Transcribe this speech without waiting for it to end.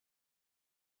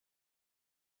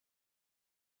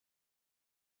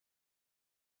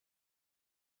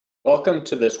Welcome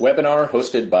to this webinar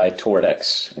hosted by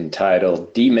Toradex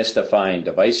entitled Demystifying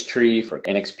Device Tree for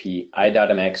NXP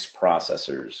I.MX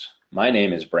Processors. My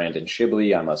name is Brandon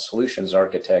Shibley. I'm a Solutions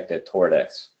Architect at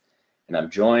Toradex, and I'm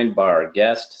joined by our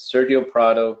guest, Sergio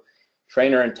Prado,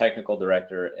 Trainer and Technical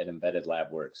Director at Embedded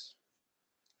Labworks.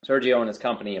 Sergio and his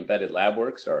company Embedded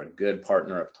Labworks are a good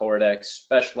partner of Toradex,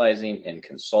 specializing in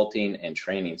consulting and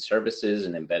training services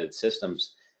in embedded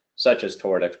systems such as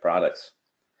Toradex products.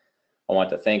 I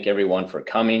want to thank everyone for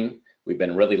coming. We've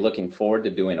been really looking forward to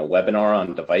doing a webinar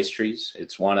on device trees.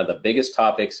 It's one of the biggest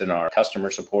topics in our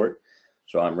customer support,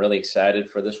 so I'm really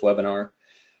excited for this webinar.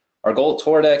 Our goal at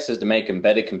Toradex is to make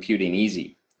embedded computing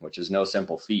easy, which is no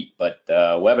simple feat, but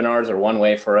webinars are one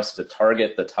way for us to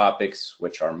target the topics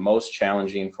which are most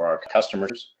challenging for our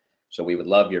customers. So we would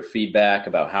love your feedback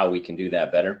about how we can do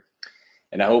that better.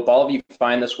 And I hope all of you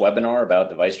find this webinar about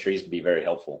device trees to be very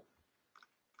helpful.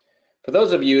 For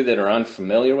those of you that are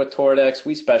unfamiliar with Toradex,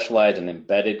 we specialize in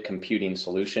embedded computing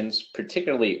solutions,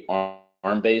 particularly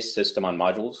ARM-based system on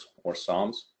modules, or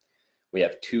SOMs. We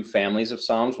have two families of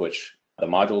SOMs, which the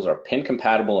modules are pin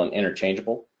compatible and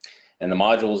interchangeable. And the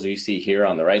modules you see here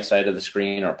on the right side of the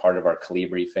screen are part of our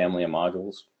Calibri family of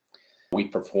modules. We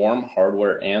perform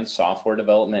hardware and software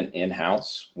development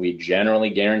in-house. We generally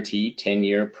guarantee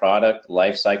 10-year product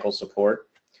lifecycle support.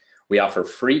 We offer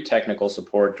free technical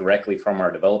support directly from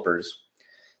our developers.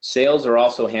 Sales are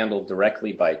also handled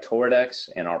directly by Toradex,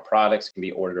 and our products can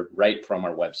be ordered right from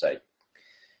our website.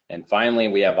 And finally,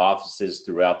 we have offices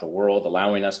throughout the world,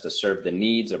 allowing us to serve the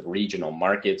needs of regional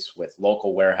markets with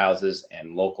local warehouses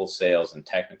and local sales and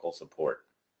technical support.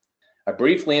 I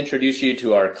briefly introduced you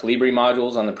to our Calibri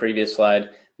modules on the previous slide.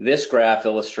 This graph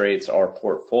illustrates our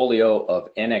portfolio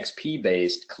of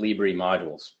NXP-based Calibri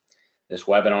modules. This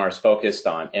webinar is focused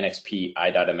on NXP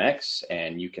I.MX,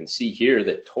 and you can see here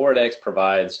that Toradex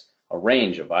provides a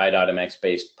range of I.MX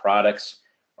based products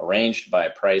arranged by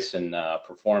price and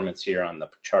performance here on the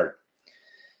chart.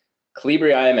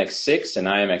 Calibri i.MX6 and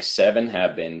i.MX7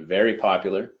 have been very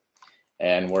popular,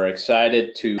 and we're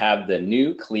excited to have the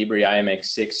new Calibri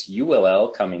i.MX6 ULL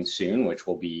coming soon, which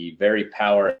will be very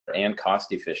power and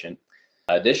cost efficient.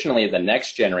 Additionally, the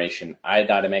next generation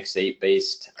I.MX8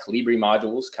 based Calibri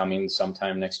modules coming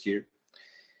sometime next year.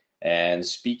 And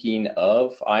speaking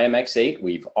of i.MX8,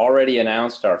 we've already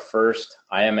announced our first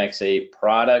i.MX8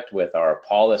 product with our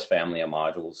Apollos family of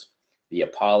modules, the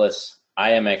Apollos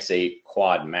i.MX8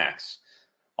 Quad Max.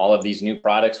 All of these new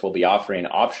products will be offering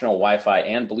optional Wi-Fi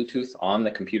and Bluetooth on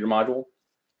the computer module.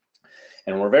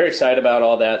 And we're very excited about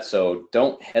all that, so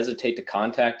don't hesitate to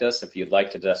contact us if you'd like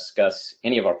to discuss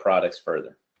any of our products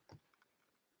further.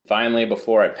 Finally,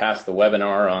 before I pass the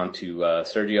webinar on to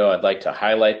Sergio, I'd like to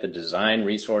highlight the design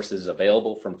resources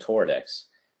available from Toradex.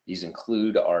 These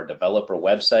include our developer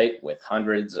website with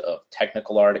hundreds of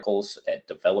technical articles at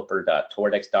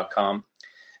developer.toradex.com,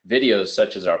 videos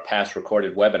such as our past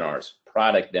recorded webinars,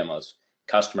 product demos,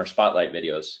 customer spotlight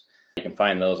videos. You can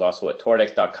find those also at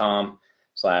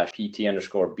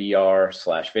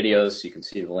toradex.com/pt_br/videos. You can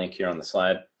see the link here on the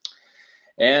slide.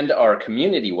 And our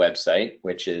community website,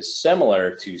 which is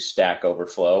similar to Stack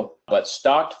Overflow, but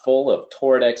stocked full of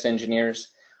Toradex engineers,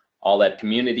 all at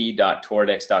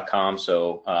community.toradex.com.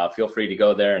 So feel free to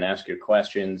go there and ask your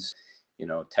questions,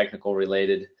 technical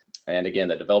related. And again,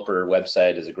 the developer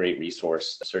website is a great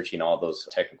resource, searching all those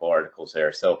technical articles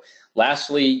there. So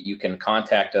lastly, you can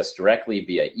contact us directly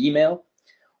via email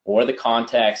or the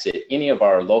contacts at any of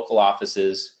our local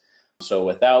offices. So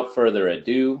without further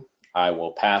ado, I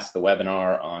will pass the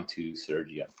webinar on to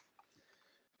Sergio.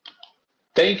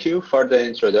 Thank you for the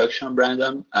introduction,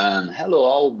 Brandon. And hello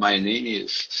all, my name is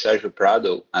Sergio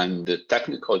Prado. I'm the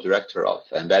Technical Director of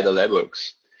Embedded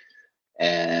Labworks.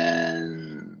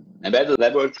 And Embedded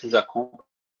Labworks is a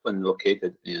company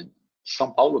located in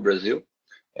São Paulo, Brazil.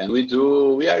 And we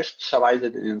are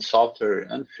specialized in software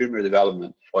and firmware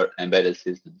development for embedded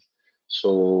systems.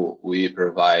 So we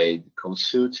provide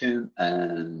consulting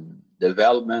and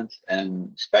development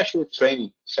and especially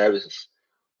training services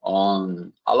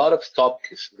on a lot of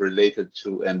topics related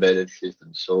to embedded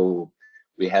systems. So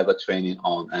we have a training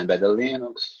on embedded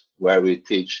Linux, where we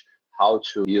teach how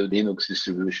to build Linux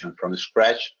distribution from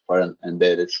scratch for an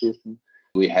embedded system.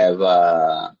 We have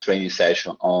a training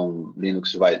session on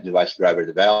Linux device driver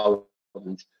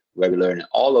development, where we learn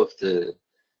all of the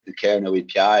kernel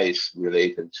APIs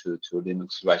related to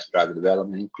Linux device driver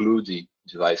development, including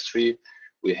device tree.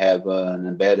 We have an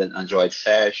embedded Android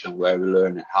session where we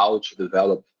learn how to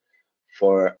develop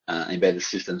for embedded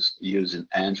systems using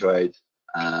Android.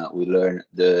 We learn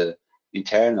the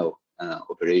internal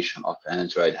operation of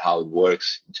Android, how it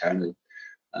works internally.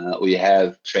 We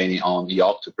have training on the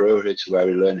Octo project where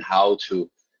we learn how to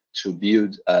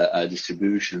build a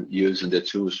distribution using the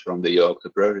tools from the Octo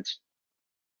project.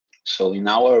 So in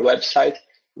our website,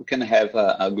 you can have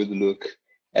a good look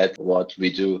at what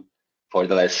we do. For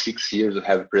the last 6 years, we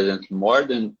have presented more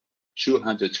than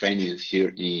 200 trainings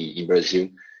here in Brazil.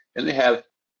 And we have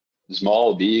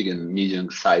small, big, and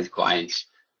medium-sized clients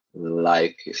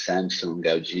like Samsung,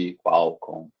 LG,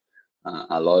 Qualcomm,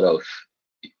 a lot of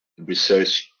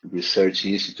research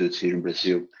institutes here in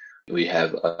Brazil we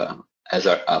have as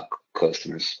our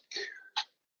customers.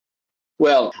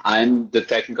 Well, I'm the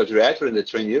technical director and the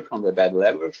trainee from the Embedded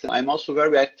Labs. I'm also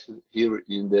very active here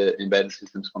in the embedded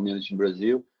systems community in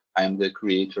Brazil. I'm the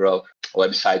creator of a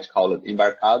website called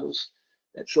Embarcados.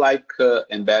 It's like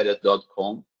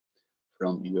embedded.com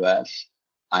from US.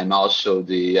 I'm also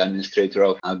the administrator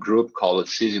of a group called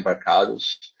CIS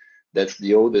Embarcados. That's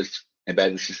the oldest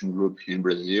embedded system group in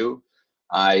Brazil.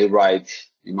 I write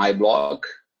in my blog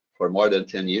for more than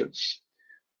 10 years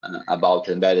about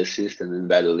embedded system and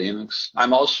embedded Linux.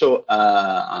 I'm also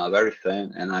a very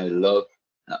fan and I love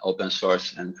open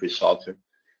source and free software.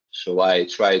 So I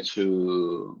try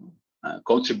to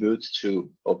contribute to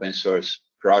open source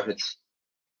projects.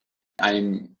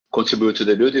 I contribute to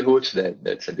the Buildhood,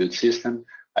 that's a build system.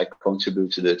 I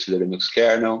contribute to the Linux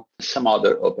kernel, some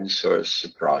other open source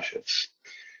projects.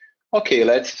 Okay,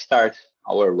 let's start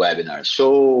our webinar.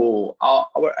 So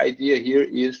our idea here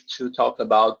is to talk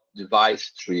about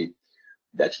device tree.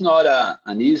 That's not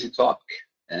an easy topic,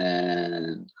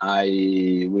 and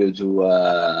I will do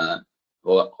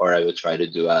or I will try to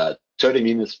do a 30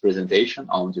 minutes presentation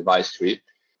on device tree.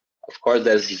 Of course,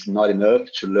 that's not enough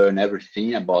to learn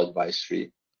everything about device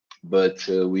tree, but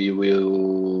we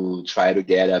will try to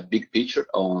get a big picture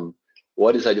on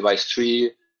what is a device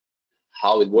tree,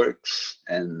 how it works,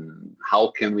 and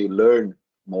how can we learn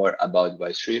more about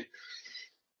device tree.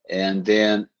 And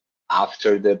then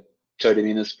after the 30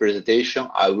 minutes presentation,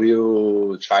 I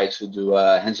will try to do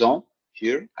a hands-on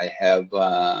here. I have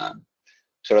a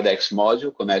Toradex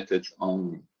module connected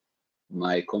on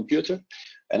my computer,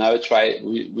 and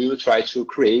we will try to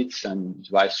create some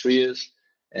device trees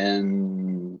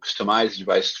and customize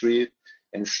device tree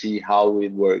and see how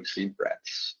it works in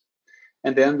practice.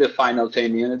 And then the final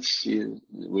 10 minutes,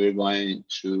 we're going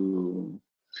to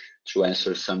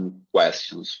answer some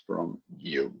questions from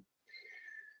you.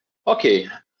 Okay,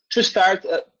 to start,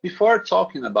 before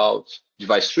talking about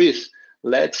device trees,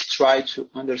 let's try to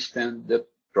understand the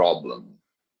problem.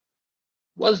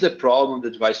 What's the problem the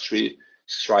device tree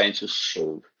is trying to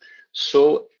solve?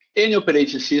 So any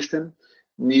operating system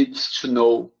needs to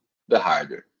know the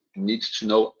hardware, needs to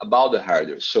know about the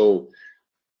hardware. So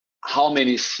how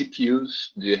many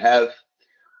CPUs do you have?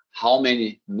 How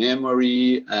many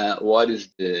memory? What is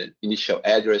the initial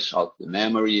address of the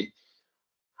memory?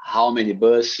 How many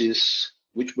buses?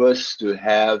 Which bus do you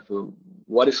have?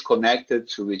 What is connected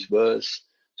to which bus?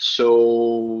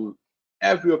 So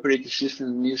every operating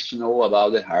system needs to know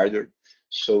about the hardware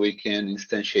so we can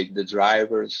instantiate the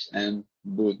drivers and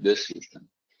boot the system.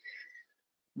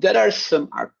 There are some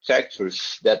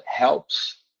architectures that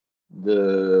helps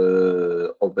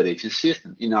the operating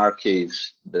system, in our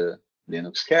case, the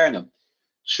Linux kernel,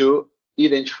 to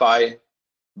identify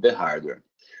the hardware.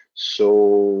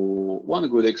 So one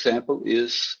good example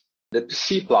is the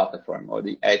PC platform or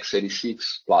the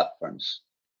x86 platforms.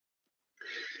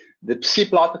 The PC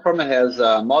platform has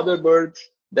a motherboard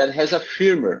that has a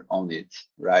firmware on it,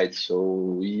 right? So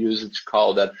we use it to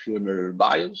call that firmware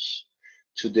BIOS.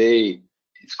 Today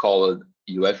it's called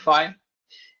UEFI.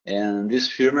 And this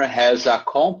firmware has a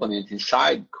component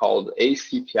inside called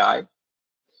ACPI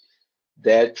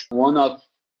that one of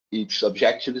its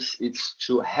objectives is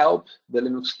to help the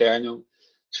Linux kernel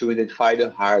to identify the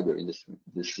hardware in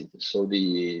the system. So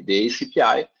the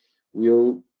ACPI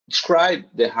will describe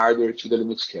the hardware to the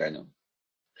Linux kernel.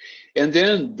 And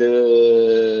then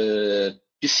the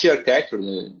PC architecture,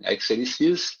 the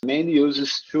x86, mainly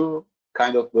uses two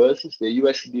kind of buses, the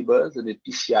USB bus and the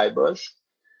PCI bus.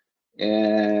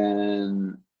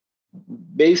 And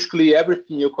basically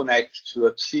everything you connect to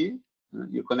a PC,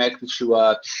 you connect to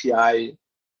a PCI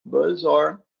bus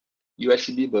or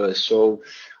USB bus. So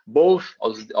both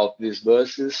of these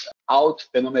buses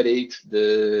out-enumerate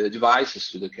the devices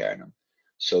to the kernel.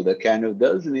 So the kernel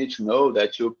doesn't need to know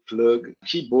that you plug a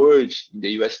keyboard in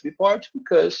the USB port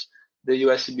because the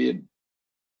USB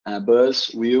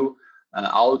bus will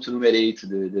out-enumerate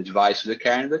the device to the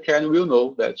kernel. The kernel will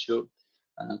know that you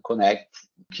connect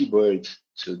keyboard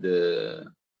to the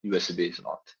USB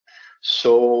slot.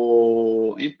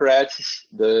 So in practice,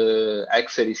 the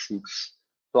x86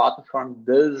 platform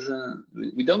doesn't,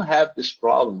 we don't have this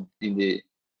problem in the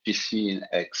PC and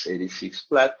x86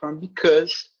 platform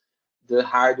because the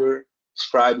hardware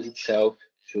describes itself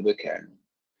to the kernel.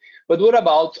 But what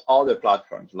about other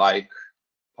platforms like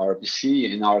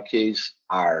PowerPC, in our case,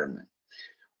 ARM?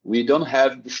 We don't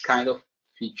have this kind of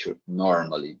feature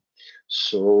normally.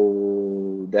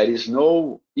 So there is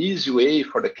no easy way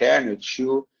for the kernel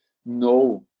to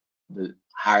know the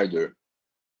hardware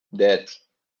that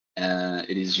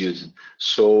it is using.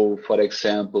 So for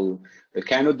example, the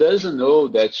kernel doesn't know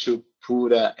that to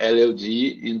put a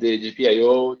LLD in the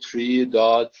GPIO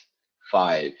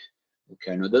 3.5. The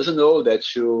kernel doesn't know that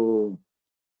to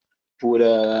put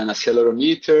an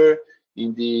accelerometer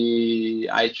in the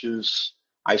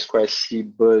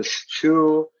I2C bus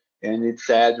 2 and its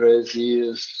address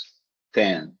is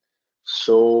 10.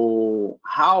 So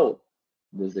how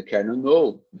does the kernel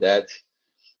know that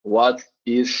what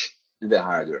is in the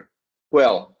hardware?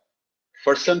 Well,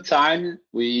 for some time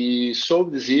we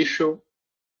solved this issue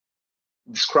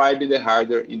describing the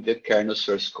hardware in the kernel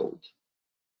source code.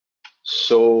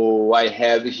 So I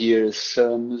have here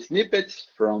some snippets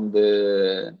from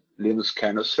the Linux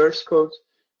kernel source code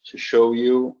to show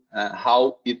you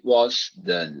how it was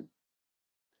done.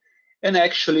 And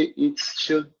actually,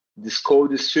 this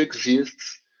code still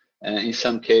exists in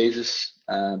some cases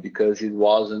because it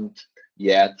wasn't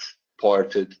yet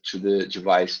ported to the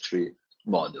device tree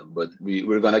model, but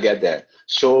we're going to get there.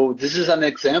 So this is an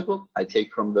example I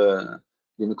take from the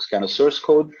Linux kernel source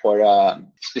code for a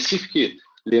specific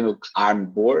Linux ARM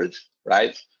board,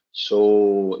 right?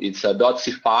 So it's a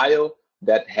 .c file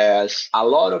that has a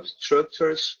lot of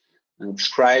structures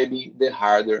describing the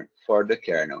hardware for the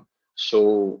kernel.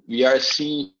 So we are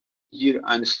seeing here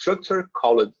a structure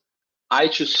called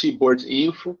I2C board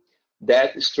info.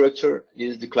 That structure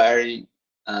is declaring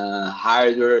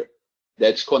hardware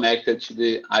that's connected to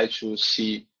the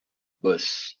I2C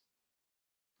bus.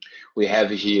 We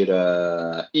have here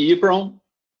EEPROM,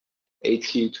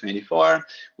 8024.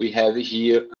 We have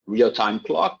here real-time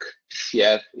clock,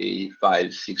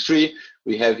 CF8563.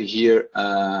 We have here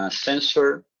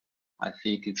sensor. I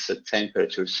think it's a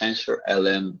temperature sensor,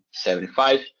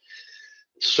 LM75.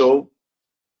 So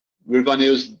we're going to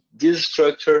use this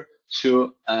structure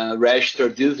to register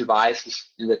these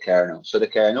devices in the kernel. So the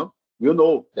kernel will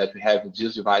know that we have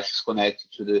these devices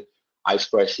connected to the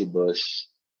I2C bus.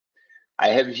 I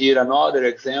have here another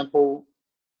example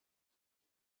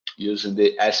using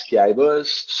the SPI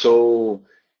bus. So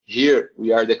here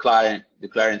we are declaring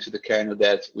to the kernel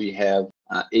that we have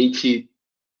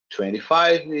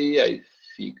 8025. I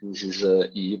think this is a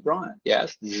EEPROM.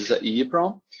 Yes, this is a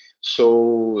EEPROM.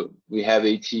 So we have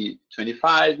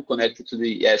 8025 connected to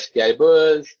the SPI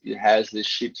bus. It has the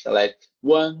chip select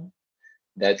 1.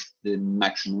 That's the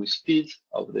maximum speed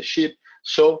of the chip.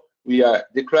 So we are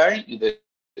declaring in the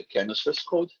kernel source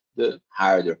code the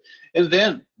hardware. And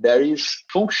then there is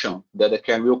function that the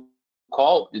kernel will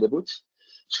call in the boot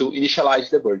to initialize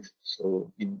the board.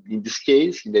 So in this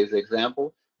case, in this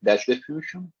example, that's the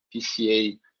function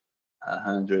PCA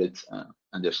 100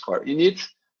 underscore init.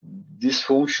 This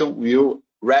function will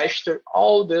register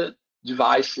all the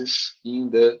devices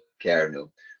in the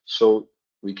kernel. So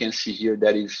we can see here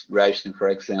that is registering, for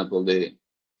example, the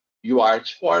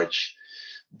UART port,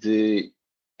 the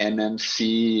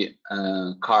MMC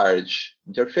card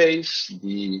interface,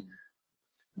 the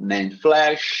NAND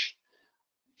flash.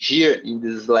 Here in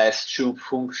these last two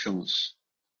functions,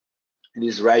 it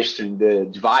is registering the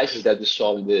devices that we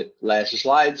saw in the last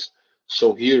slides.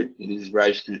 So here it is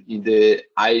registered in the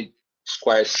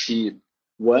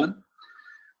I2C1,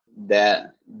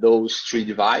 that those three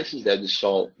devices that we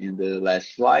saw in the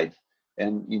last slide.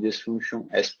 And in this function,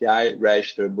 SPI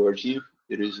register board info,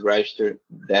 it is registered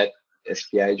that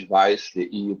SPI device, the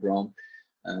EEPROM,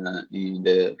 in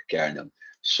the kernel.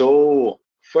 So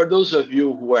for those of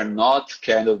you who are not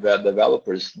kernel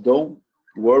developers, don't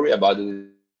worry about the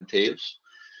details.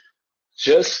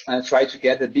 Just try to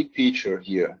get the big picture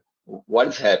here. What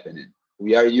is happening?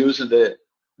 We are using the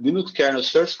Linux kernel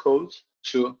source code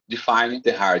to define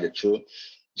the hardware, to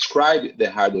describe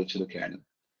the hardware to the kernel.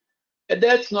 And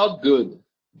that's not good,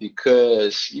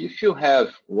 because if you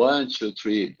have 1, 2,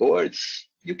 3 boards,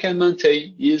 you can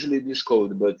maintain easily this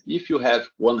code. But if you have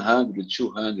 100,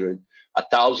 200,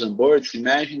 1,000 boards,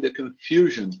 imagine the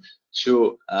confusion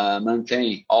to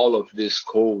maintain all of this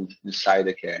code inside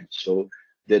the kernel. So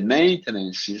the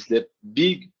maintenance is the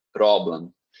big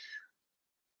problem.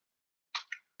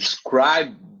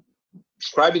 Describing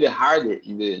the hardware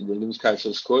in the Linux kernel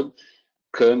source code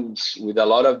comes with a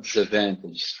lot of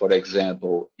disadvantages. For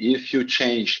example, if you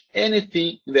change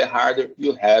anything in the hardware,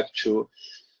 you have to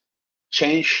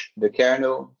change the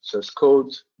kernel source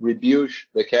code, rebuild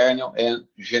the kernel, and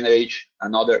generate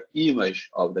another image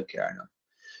of the kernel.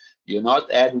 You're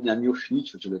not adding a new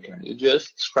feature to the kernel. You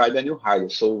just describe a new hardware.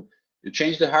 So you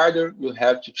change the hardware, you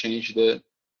have to change the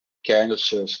kernel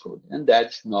source code, and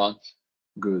that's not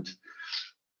good.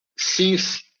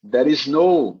 Since there is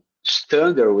no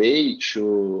standard way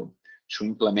to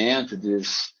implement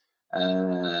this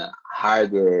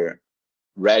hardware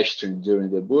registering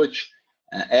during the boot,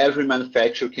 every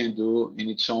manufacturer can do in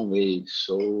its own way.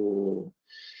 So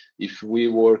if we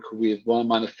work with one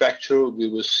manufacturer, we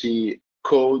will see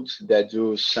code that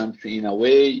do something in a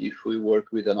way. If we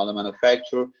work with another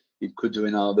manufacturer, it could do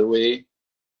in another way.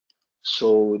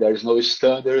 So there's no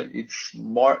standard. It's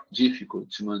more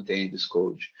difficult to maintain this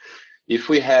code. If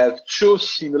we have two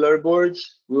similar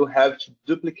boards, we'll have to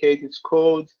duplicate its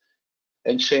code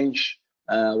and change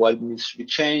what needs to be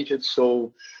changed.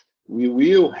 So we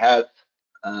will have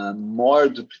more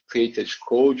duplicated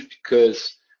code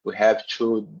because we have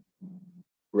to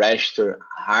register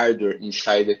hardware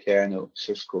inside the kernel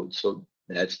source code. So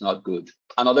that's not good.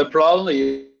 Another problem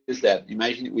is that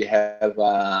imagine we have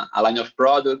a line of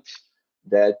products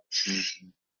that's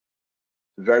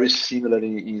very similar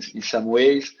in some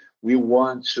ways. We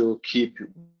want to keep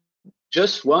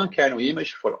just one kernel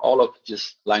image for all of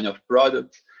this line of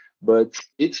products, but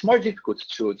it's more difficult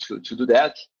to do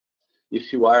that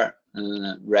if you are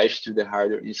registering the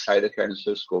hardware inside the kernel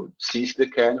source code, since the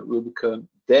kernel will become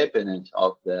dependent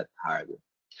of that hardware.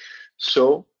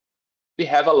 So we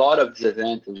have a lot of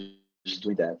disadvantages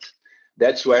doing that.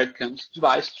 That's where it comes to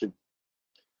device tree.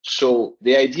 So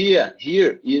the idea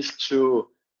here is to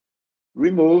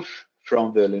remove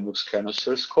from the Linux kernel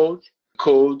source code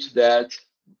that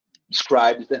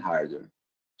describes the hardware.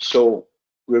 So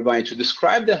we're going to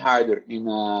describe the hardware in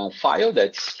a file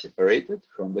that's separated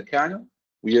from the kernel.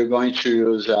 We are going to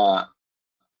use a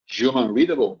human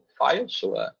readable file,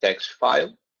 so a text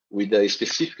file with a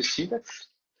specific syntax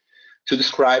to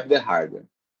describe the hardware.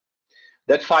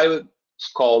 That file is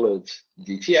called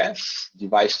DTS,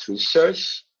 device tree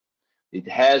source. It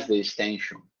has the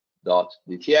extension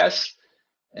 .dts,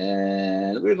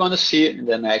 and we're going to see in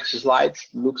the next slide.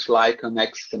 Looks like an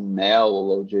XML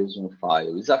or JSON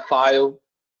file. It's a file,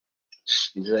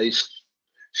 it's a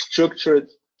structured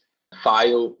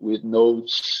file with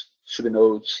nodes,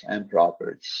 subnodes, and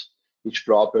properties. Each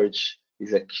property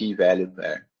is a key value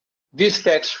pair. This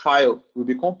text file will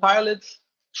be compiled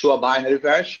to a binary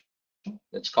version.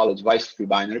 That's called a device tree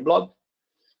binary blob.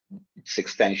 Its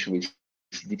extension is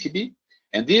DTB.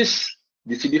 And this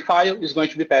DTB file is going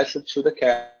to be passed to the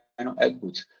kernel at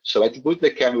boot. So at boot,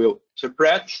 the kernel will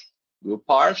interpret, will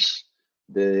parse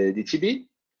the DTB,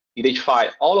 identify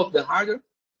all of the hardware,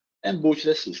 and boot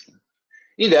the system.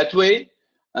 In that way,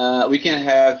 we can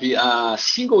have a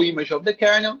single image of the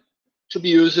kernel to be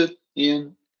used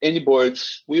in any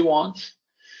boards we want.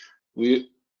 We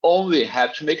only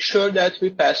have to make sure that we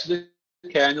pass the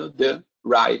kernel the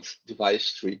right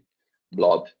device tree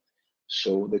blob,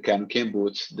 so the kernel can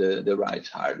boot the right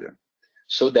hardware.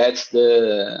 So that's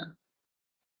the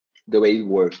way it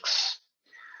works.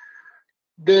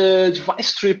 The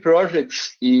device tree project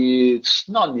is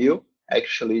not new.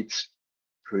 Actually, it's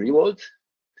pretty old.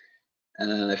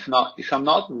 If I'm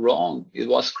not wrong, it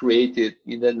was created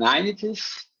in the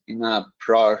 90s in a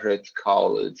project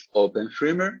called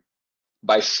OpenFreemer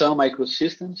by Sun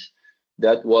Microsystems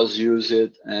that was used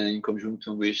in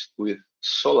conjunction with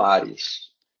Solaris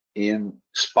in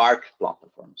Spark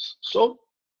platforms. So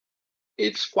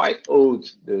it's quite old,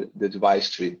 the device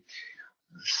tree.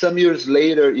 Some years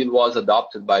later, it was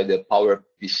adopted by the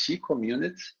PowerPC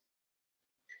community.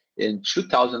 In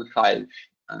 2005,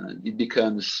 it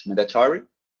becomes mandatory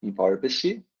in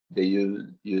PowerPC. They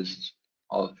use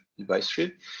of device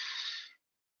tree.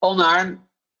 On ARM,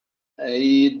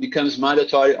 it becomes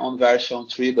mandatory on version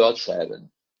 3.7.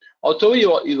 Although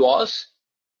it was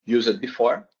used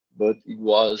before, but it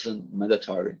wasn't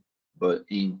mandatory. But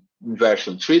in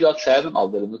version 3.7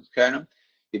 of the Linux kernel,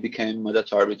 it became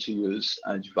mandatory to use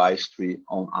a device tree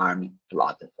on ARM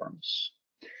platforms.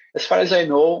 As far as I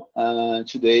know,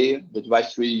 today the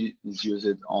device tree is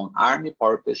used on ARM,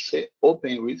 PowerPC,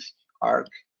 OpenWhisk, Arc,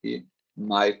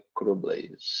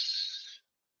 Microblaze,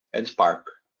 and Spark.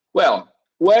 Well,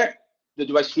 where the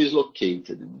device tree is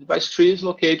located? The device tree is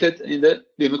located in the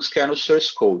Linux kernel source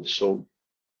code. So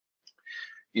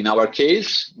in our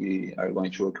case, we are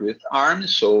going to work with ARM.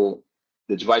 So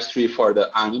the device tree for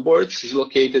the ARM boards is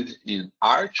located in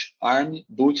Arch ARM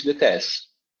boot the test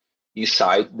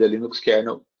inside the Linux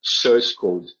kernel source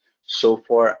code. So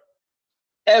for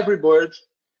every board,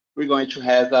 we're going to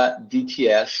have a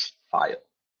DTS file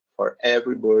for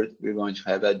every board, we're going to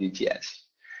have a DTS.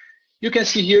 You can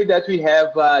see here that we have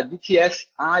a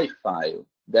DTSI file.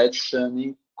 That's an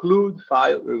include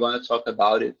file. We're going to talk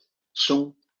about it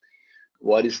soon.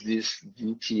 What is this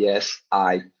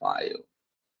DTSI file?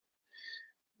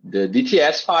 The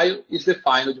DTS file is the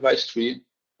final device tree.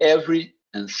 Every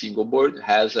and single board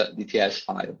has a DTS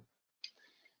file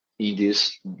in this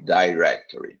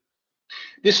directory.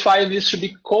 This file needs to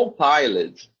be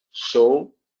compiled.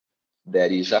 So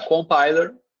there is a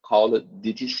compiler called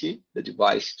DTC, the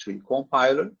device tree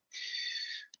compiler.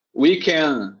 We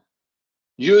can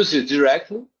use it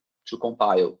directly to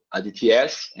compile a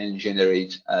DTS and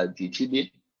generate a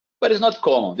DTB, but it's not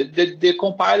common. The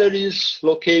compiler is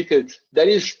located, there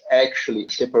is actually a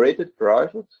separated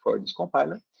project for this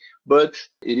compiler, but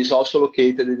it is also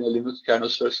located in the Linux kernel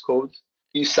source code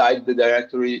inside the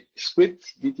directory script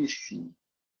DTC.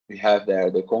 We have there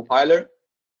the compiler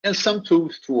and some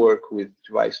tools to work with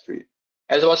device tree.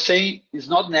 As I was saying, it's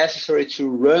not necessary to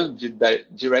run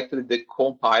directly the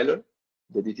compiler,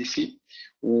 the DTC.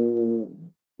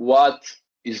 What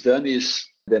is done is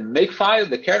the makefile,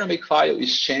 the kernel makefile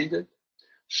is changed.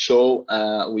 So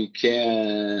we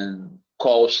can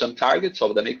call some targets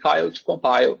of the makefile to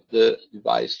compile the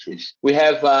device trees. We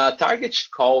have a target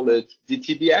called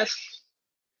DTBS.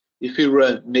 If we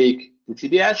run make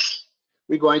DTBS,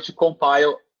 we're going to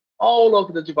compile all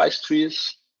of the device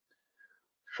trees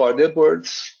for the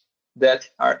boards that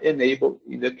are enabled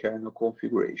in the kernel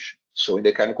configuration. So in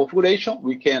the kernel configuration,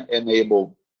 we can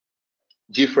enable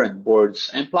different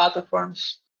boards and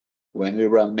platforms. When we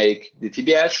run make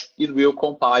DTBS, it will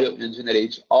compile and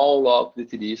generate all of the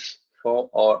DTBs for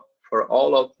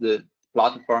all of the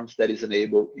platforms that is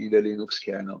enabled in the Linux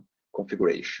kernel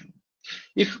configuration.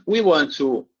 If we want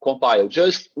to compile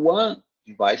just one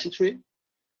device tree,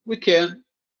 we can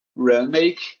run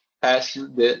make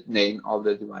passing the name of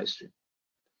the device tree.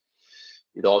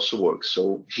 It also works.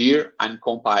 So here I'm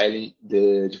compiling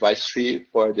the device tree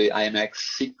for the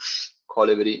IMX6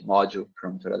 Colibri module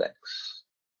from Toradex.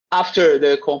 After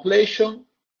the compilation,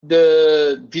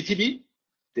 the DTB,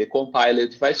 the compiled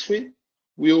device tree,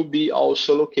 will be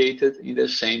also located in the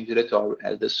same directory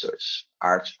as the source,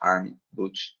 arch army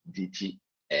boot DTS.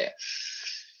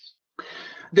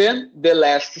 Then the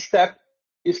last step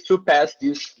is to pass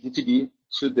this DTB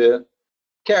to the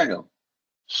kernel.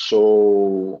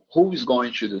 So who is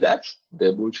going to do that? The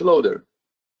bootloader.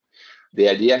 The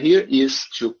idea here is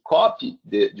to copy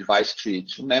the device tree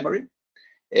to memory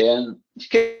and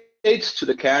indicate to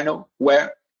the kernel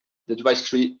where the device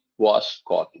tree was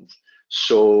copied.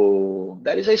 So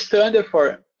that is a standard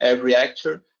for every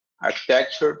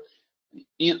architecture.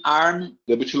 In ARM,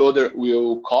 the bootloader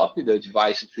will copy the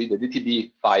device tree, the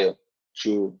DTB file,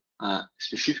 to a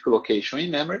specific location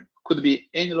in memory. Could be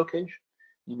any location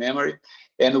in memory,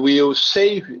 and we'll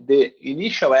save the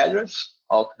initial address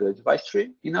of the device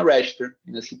tree in a register,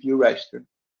 in a CPU register.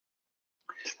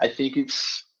 I think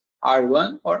it's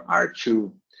R1 or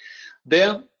R2.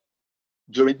 Then,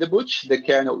 during the boot, the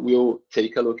kernel will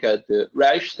take a look at the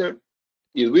register.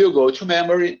 It will go to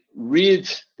memory, read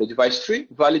the device tree,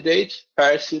 validate,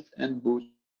 parse it, and boot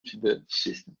the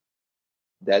system.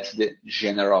 That's the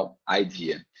general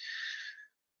idea.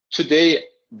 Today,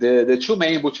 the two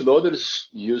main bootloaders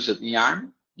used in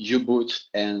ARM, U-boot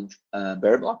and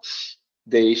Bearbox,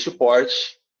 they support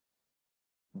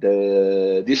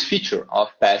this feature of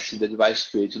passing the device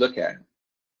tree to the kernel.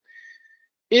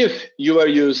 If you are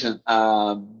using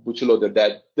a bootloader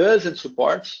that doesn't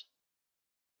support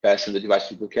passing the device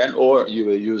tree to the kernel, or you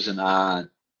are using a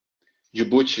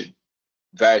U-boot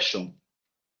version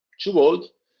too old,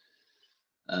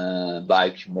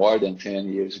 like more than 10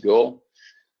 years ago,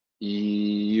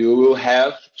 you will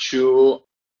have to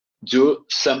do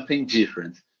something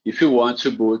different if you want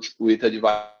to boot with a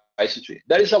device tree.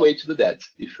 There is a way to do that.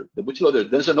 If the bootloader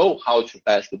doesn't know how to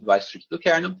pass the device tree to the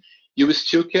kernel, you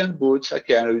still can boot a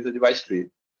kernel with a device tree.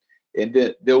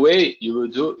 And the way you will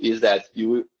do is that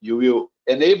you will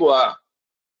enable a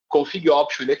config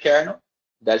option in the kernel.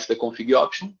 That's the config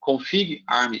option, config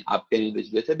ARM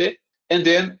appendage DTB, and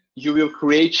then you will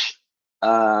create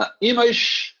an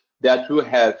image that will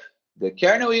have the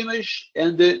kernel image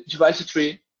and the device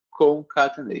tree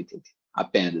concatenated,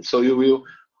 appended. So you will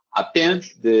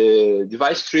append the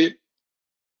device tree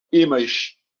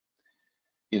image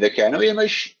in the kernel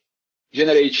image,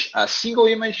 generate a single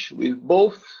image with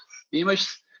both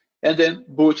images, and then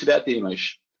boot that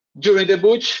image. During the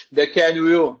boot, the kernel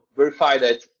will verify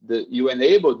that you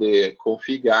enable the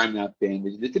config ARM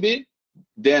appendage DTB.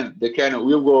 Then the kernel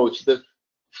will go to the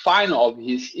final of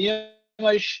his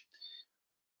image,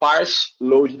 parse,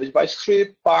 load the device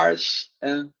tree, parse,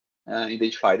 and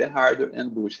identify the hardware,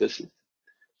 and boot the system.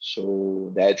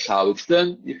 So that's how it's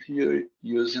done if you're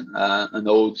using an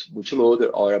old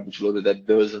bootloader or a bootloader that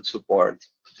doesn't support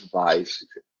device.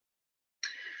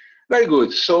 Very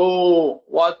good. So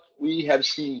what we have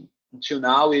seen until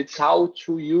now is how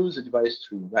to use a device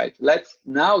tree, right? Let's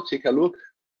now take a look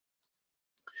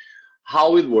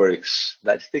how it works.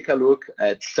 Let's take a look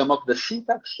at some of the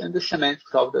syntax and the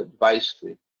semantics of the device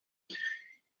tree.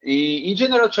 In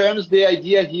general terms, the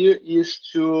idea here is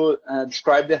to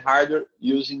describe the hardware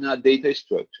using a data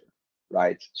structure,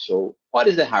 right? So what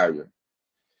is the hardware?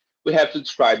 We have to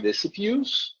describe the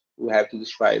CPUs, we have to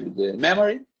describe the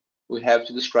memory, we have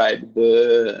to describe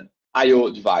the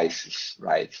I/O devices,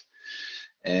 right?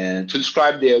 And to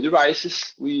describe the I/O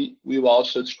devices, we will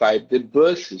also describe the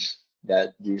buses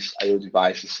that these I/O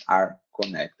devices are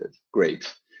connected.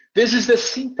 Great. This is the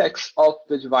syntax of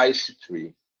the device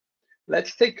tree.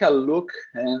 Let's take a look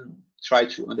and try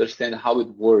to understand how it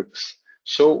works.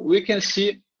 So we can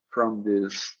see from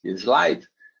this slide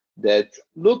that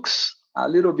looks a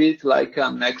little bit like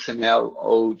an XML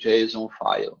or JSON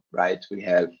file, right? We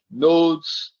have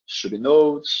nodes,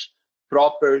 subnodes,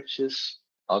 properties.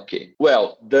 Okay,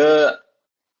 well, the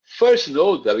first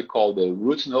node that we call the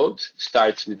root node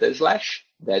starts with a slash.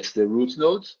 That's the root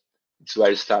node. It's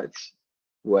where it starts,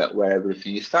 where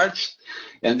everything starts.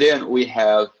 And then we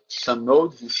have some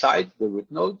nodes inside the root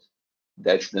node.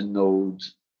 That's the node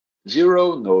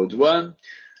 0, node 1.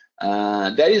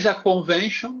 There is a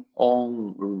convention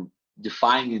on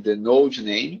defining the node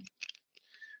name.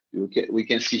 We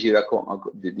can see here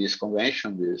this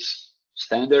convention, this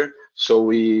standard. So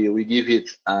we give it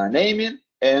a naming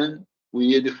and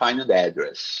we define the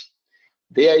address.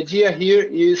 The idea here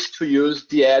is to use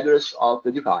the address of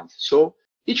the device. So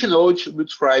each node should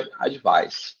describe a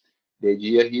device. The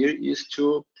idea here is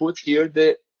to put here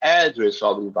the address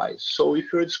of the device. So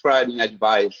if you're describing a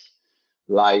device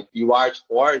like UART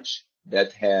port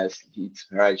that has its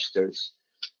registers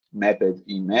mapped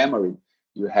in memory,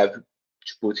 you have to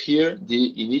put here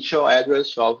the initial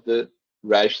address of the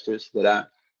registers that are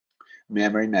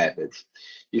memory mapped.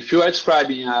 If you are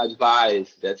describing a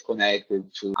device that's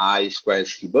connected to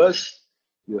I2C bus,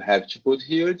 you have to put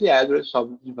here the address of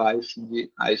the device in the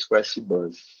I2C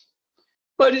bus.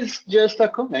 But it's just a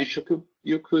convention.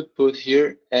 You could put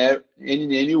here any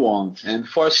name you want. And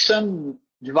for some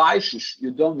devices,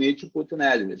 you don't need to put an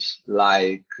address.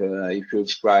 Like if you're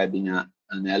describing an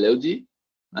LLD,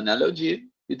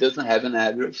 it doesn't have an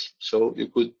address. So you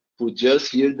could put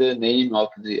just here the name of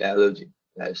the LLD.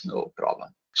 There's no problem.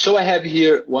 So I have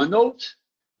here one node.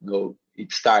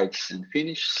 It starts and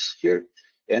finishes here.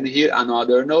 And here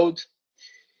another node.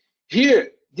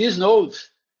 Here, this node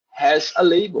has a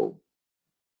label.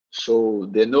 So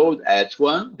the node at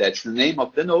 1, that's the name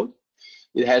of the node.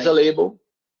 It has a label.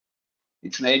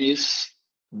 Its name is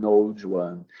node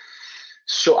 1.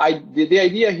 So the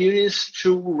idea here is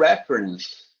to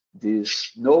reference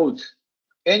this node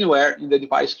anywhere in the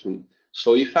device tree.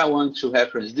 So if I want to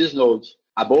reference this node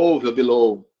above or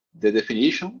below the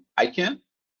definition, I can.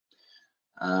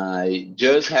 I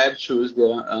just have to choose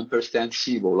the ampersand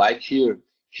symbol. Like here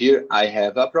I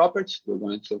have a property. We're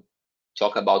going to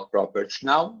talk about properties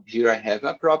now. Here I have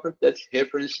a property that's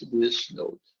referenced to this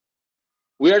node.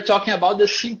 We are talking about the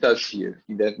syntax here.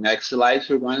 In the next slides,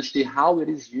 we're going to see how it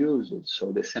is used.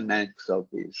 So the semantics of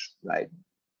this, right?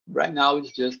 Right now,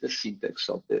 it's just the syntax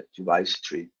of the device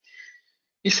tree.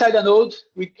 Inside a node,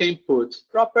 we can put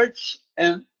properties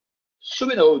and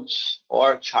subnodes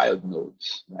or child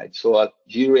nodes, right? So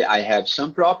here I have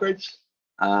some properties.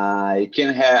 I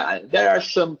can have, there are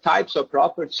some types of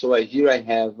properties. So here I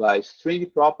have a string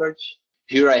property.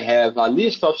 Here I have a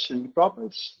list of string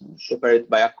properties separated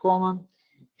by a comma.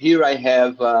 Here I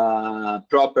have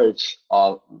properties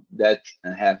that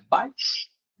have bytes,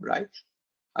 right?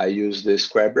 I use the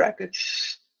square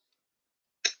brackets.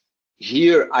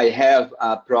 Here I have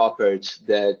a property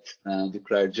that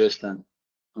declare just an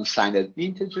unsigned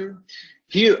integer.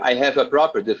 Here I have a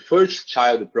property, the first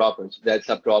child property, that's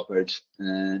a property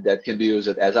that can be used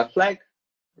as a flag,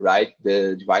 right?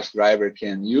 The device driver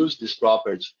can use this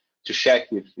property to check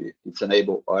if it's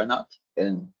enabled or not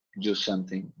and do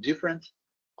something different.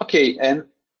 Okay, and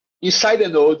inside the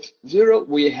node 0,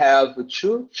 we have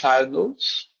 2 child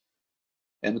nodes,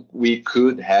 and we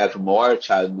could have more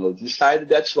child nodes inside.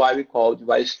 That's why we call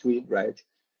device tree, right?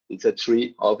 It's a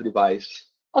tree of device.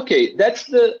 Okay, that's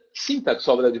the syntax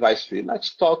of the device tree.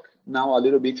 Let's talk now a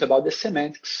little bit about the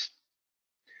semantics,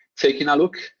 taking a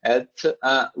look at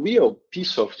a real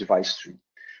piece of device tree.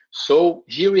 So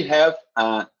here we have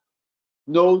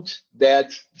node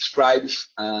that describes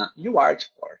UART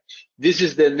port. This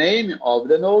is the name of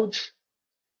the node,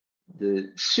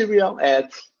 the serial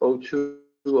at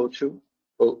 02020000.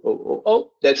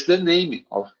 That's the name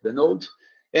of the node,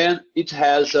 and it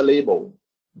has a label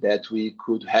that we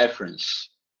could reference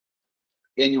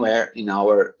anywhere in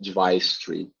our device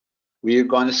tree. We're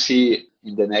going to see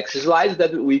in the next slide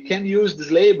that we can use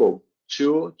this label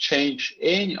to change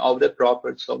any of the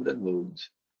properties of the node.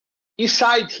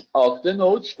 Inside of the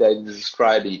node that is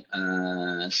describing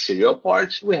serial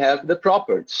port, we have the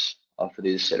properties of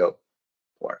this serial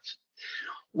port.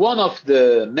 One of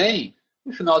the main,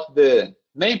 if not the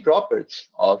main properties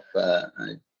of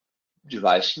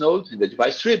device node in the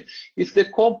device tree is the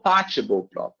compatible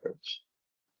property.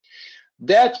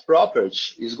 That property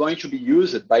is going to be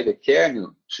used by the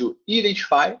kernel to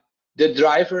identify the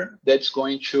driver that's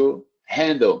going to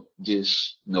handle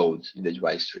this node in the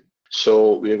device tree.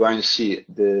 So we're going to see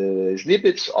the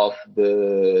snippets of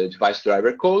the device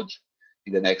driver code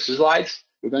in the next slides.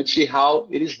 We're going to see how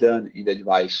it is done in the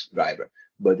device driver.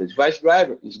 But the device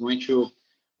driver is going to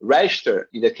register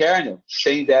in the kernel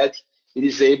saying that it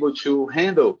is able to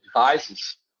handle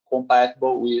devices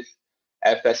compatible with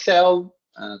FSL,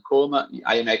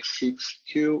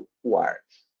 IMX6Q UART.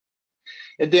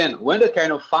 And then when the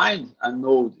kernel finds a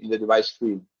node in the device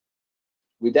tree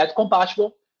with that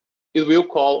compatible, it will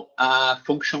call a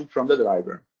function from the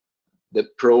driver, the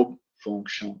probe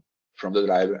function from the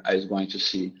driver, as going to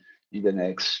see in the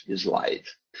next slide.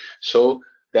 So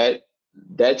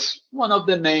that's one of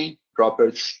the main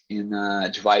properties in a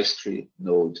device tree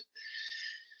node.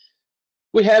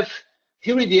 We have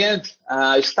here in the end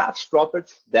stats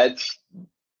property. That's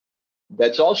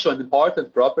also an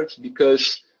important property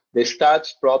because the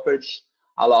stats property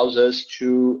allows us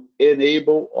to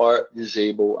enable or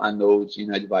disable a node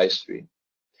in a device tree.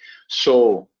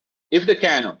 So if the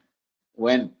kernel,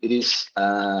 when it is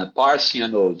parsing a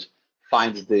node,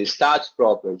 finds the stats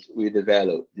property with the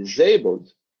value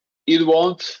disabled, it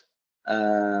won't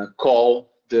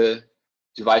call the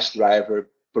device driver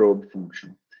probe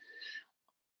function.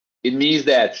 It means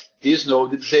that this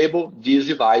node is disabled, this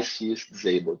device is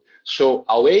disabled. So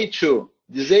a way to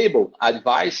disable a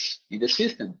device in the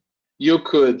system, you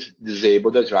could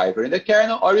disable the driver in the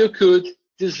kernel, or you could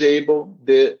disable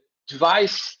the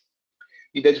device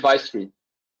in the device tree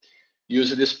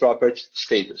using this property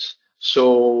status.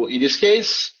 So in this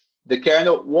case, the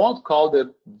kernel won't call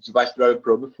the device driver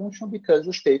probe function because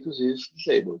the status is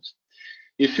disabled.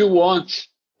 If you want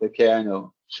the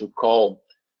kernel to call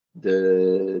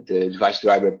the device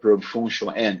driver probe function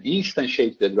and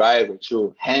instantiate the driver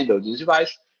to handle this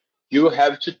device, you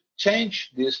have to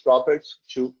change this property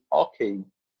to OK.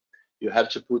 You have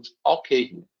to put OK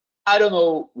here. I don't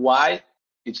know why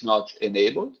it's not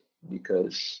enabled,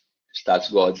 because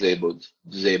status.go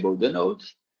disabled the node.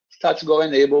 Status.go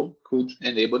enable could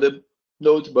enable the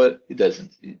node, but it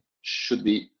doesn't. It should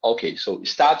be OK. So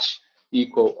stats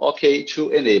equal OK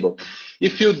to enable.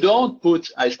 If you don't put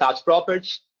a stats property,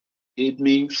 it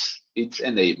means it's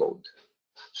enabled.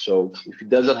 So if it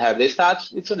doesn't have the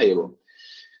stats, it's enabled.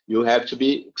 You have to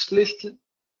be explicit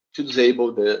to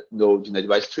disable the node in the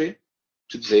device tree,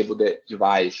 to disable the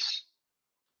device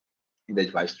in the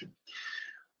device tree.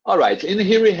 All right, and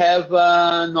here we have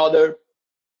another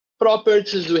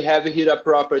properties. We have here a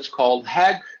property called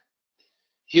hag.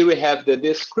 Here we have the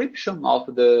description of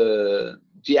the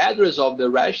address of the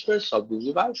registers of this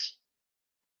device.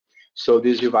 So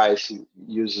this device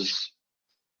uses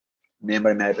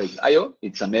memory mapped I/O.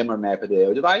 It's a memory mapped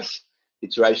I/O device.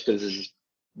 Its registers is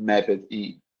mapped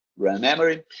in RAM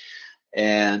memory.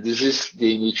 And this is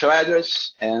the initial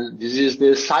address, and this is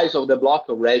the size of the block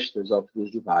of registers of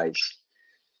this device.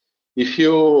 If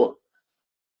you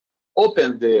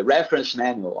open the reference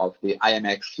manual of the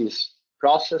IMX6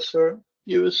 processor,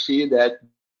 you will see that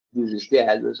this is the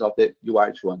address of the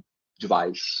UART1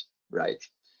 device, right?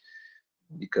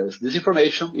 Because this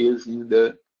information is in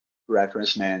the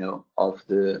reference manual of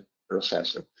the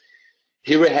processor.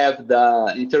 Here we have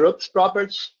the interrupts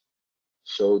properties.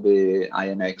 So the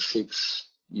IMX6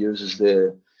 uses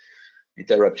the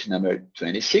interrupt number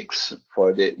 26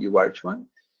 for the UART1.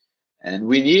 And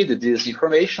we need this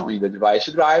information in the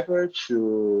device driver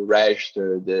to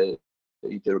register the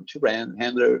interrupt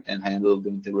handler and handle the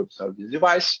interrupts of this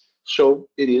device. So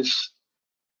it is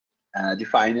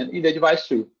defined in the device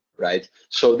tree, right?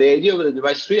 So the idea of the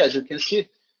device tree, as you can see,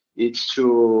 is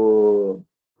to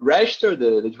register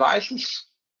the devices,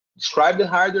 describe the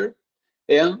hardware,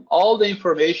 and all the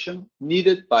information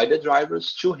needed by the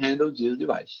drivers to handle this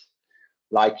device.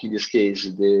 Like in this case,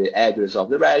 the address of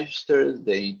the register,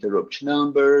 the interrupt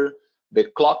number, the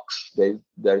clocks that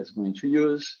it's going to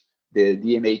use, the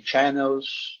DMA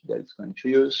channels that it's going to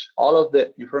use, all of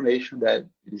the information that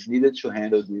is needed to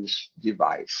handle this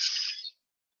device.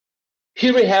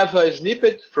 Here we have a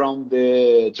snippet from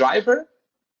the driver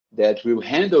that will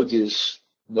handle this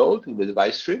node in the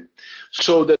device tree.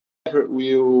 So the driver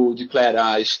will declare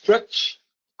a struct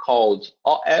called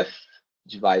OF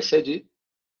device ID.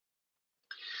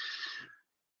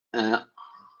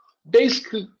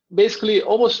 Basically,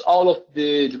 almost all of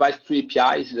the device tree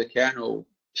APIs in the kernel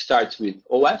starts with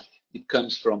OF. It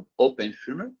comes from open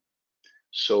firmware.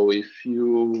 So if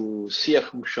you see a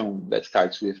function that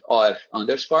starts with OF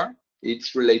underscore,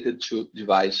 it's related to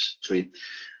device tree.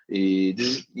 In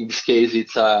this case,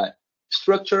 it's a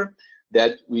structure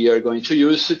that we are going to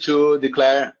use to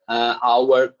declare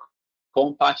our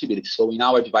compatibility. So in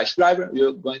our device driver,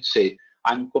 we're going to say,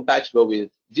 I'm compatible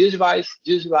with this device,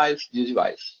 this device, this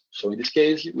device. So in this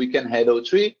case, we can handle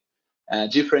 3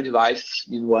 different devices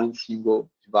in one single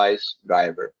device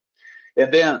driver. And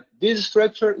then this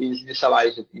structure is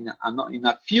initialized in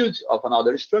a field of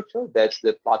another structure. That's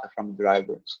the platform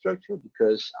driver structure,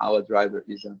 because our driver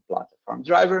is a platform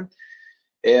driver.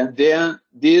 And then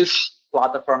this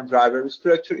platform driver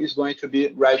structure is going to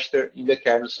be registered in the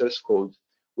kernel source code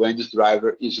when this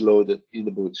driver is loaded in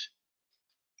the boot.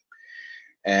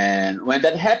 And when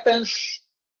that happens,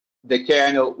 the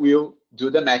kernel will do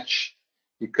the match,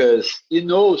 because it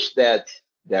knows that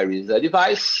there is a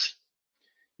device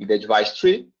in the device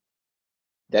tree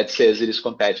that says it is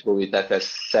compatible with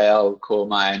FSL,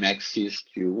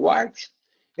 MXC warts,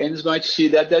 and it's going to see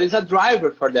that there is a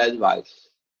driver for that device.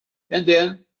 And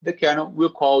then the kernel will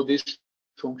call this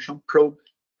function probe.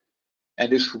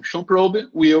 And this function probe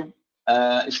will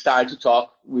start to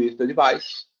talk with the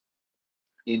device.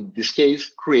 In this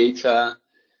case, create a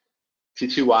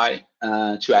TTY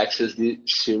to access the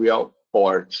serial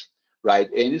port, right?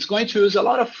 And it's going to use a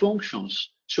lot of functions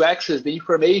to access the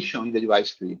information in the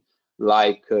device tree,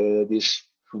 like this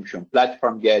function,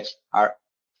 platform get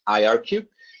IRQ,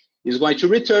 is going to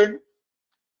return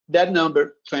that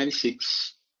number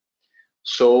 26.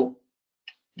 So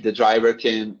the driver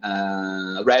can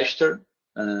register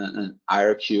an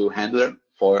IRQ handler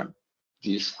for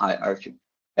this IRQ.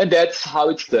 And that's how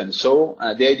it's done. So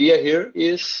the idea here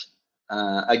is,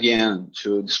 again,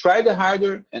 to describe the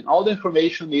hardware and all the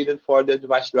information needed for the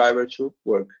device driver to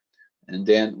work. And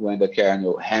then when the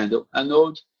kernel handle a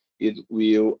node, it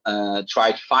will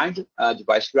try to find a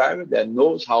device driver that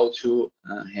knows how to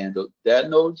handle that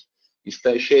node,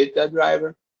 instantiate that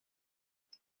driver,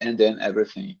 and then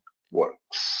everything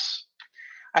works.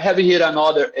 I have here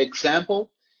another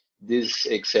example. This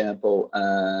example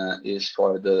is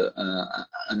for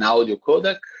an audio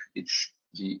codec. It's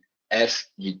the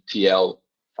SGTL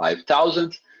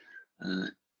 5000.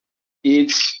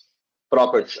 Its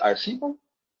properties are simple.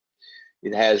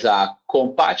 It has a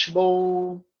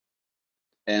compatible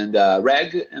and a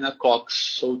reg and a clock,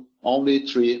 so only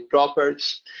 3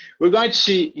 properties. We're going to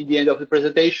see in the end of the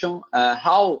presentation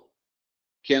how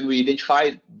can we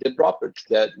identify the properties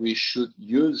that we should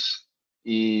use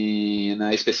in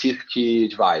a specific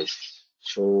device.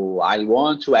 So I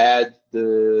want to add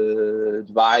the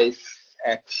device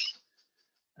X,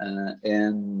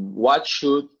 and what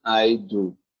should I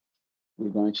do? We're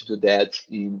going to do that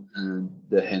in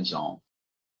the hands-on.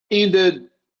 In the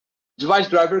device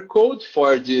driver code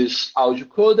for this audio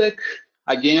codec,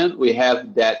 again, we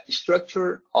have that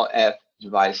structure of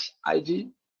device ID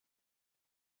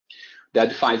that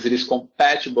defines it is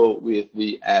compatible with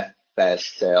the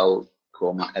FSL,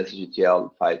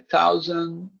 SGTL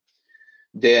 5000.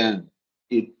 Then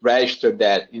it registers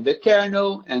that in the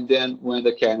kernel, and then when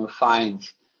the kernel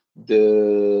finds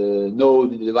the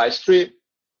node in the device tree,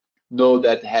 node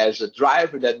that has a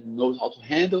driver that knows how to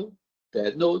handle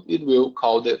that node, it will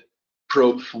call the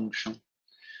probe function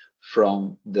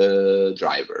from the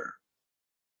driver.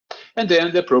 And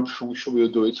then the probe function will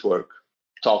do its work.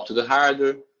 Talk to the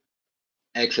hardware,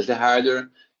 access the hardware,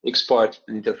 export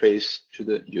an interface to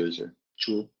the user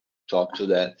to talk to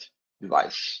that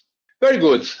device. Very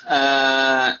good.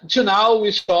 Till now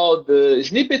we saw the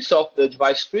snippets of the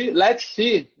device tree. Let's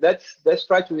see. Let's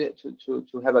try to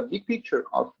have a big picture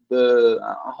of the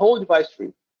whole device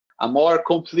tree, a more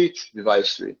complete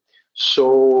device tree.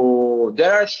 So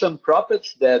there are some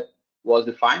properties that was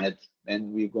defined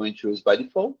and we're going to use by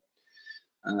default.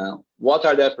 What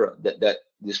are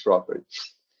these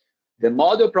properties? The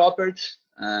model property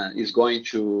is going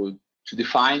to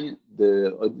define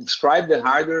describe the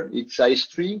hardware. It's a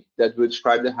string that will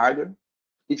describe the hardware.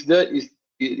 It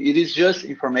is just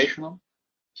informational.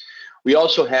 We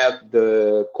also have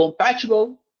the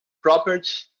compatible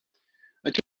properties.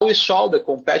 And to we saw the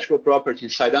compatible property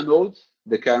inside a node,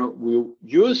 the kernel will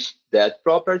use that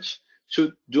property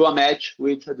to do a match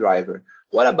with a driver.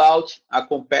 What about a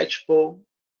compatible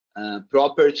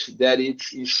property that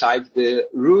is inside the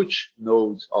root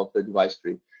node of the device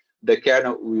tree? The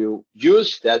kernel will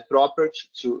use that property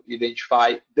to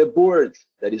identify the board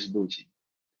that is booting.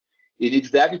 It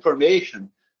needs that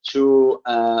information to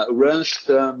run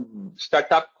some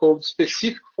startup code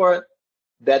specific for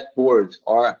that board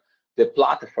or the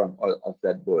platform of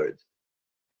that board.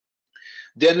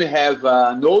 Then we have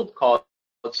a node called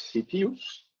CPUs.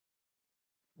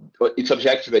 Its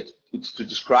objective is to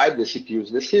describe the CPUs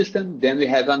of the system. Then we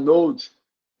have a node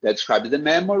that describes the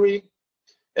memory,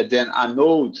 and then a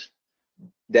node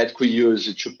that we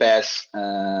use to pass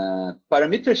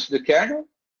parameters to the kernel,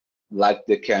 like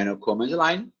the kernel command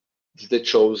line. It's the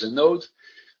chosen node.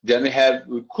 Then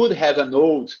we could have a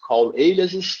node called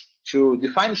aliases to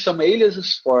define some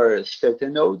aliases for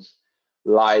certain nodes,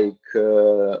 like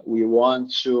we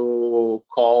want to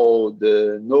call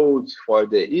the node for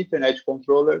the Ethernet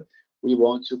controller, we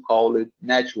want to call it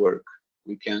network.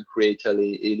 We can create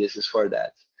aliases for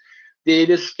that. The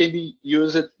aliases can be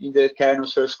used in the kernel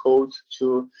source code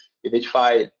to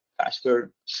identify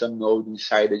faster some node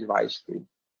inside the device tree.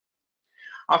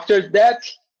 After that,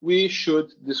 we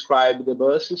should describe the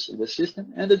buses in the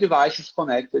system and the devices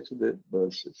connected to the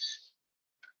buses.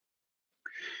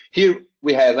 Here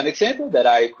we have an example that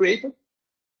I created.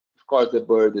 Of course, the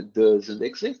board doesn't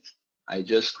exist. I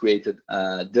just created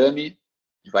a dummy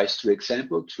device tree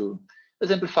example to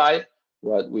exemplify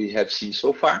what we have seen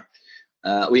so far.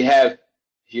 We have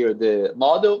here the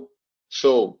model.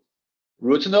 So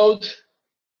root node,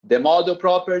 the model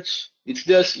properties, it's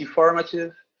just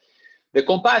informative. The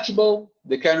compatible,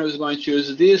 the kernel is going to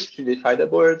use this to identify the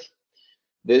board.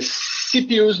 The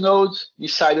CPUs node,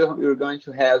 inside you're going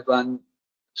to have a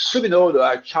subnode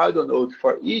or a child node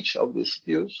for each of the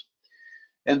CPUs.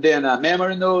 And then a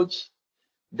memory node,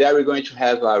 there we're going to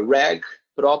have a reg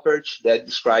property that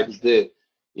describes the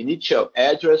initial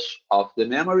address of the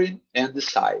memory and the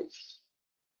size.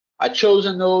 A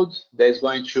chosen node that is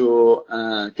going to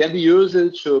can be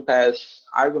used to pass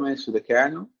arguments to the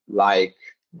kernel, like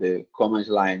the command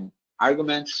line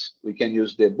arguments. We can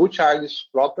use the bootargs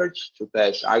property to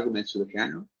pass arguments to the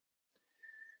kernel.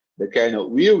 The kernel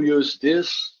will use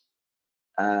this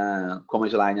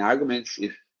command line arguments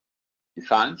if it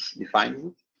finds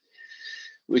it.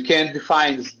 We can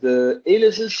define the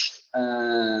aliases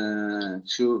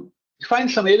to define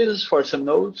some aliases for some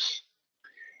nodes,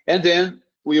 and then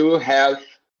we will have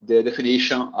the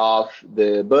definition of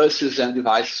the buses and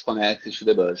devices connected to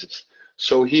the buses.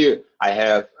 So here I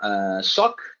have a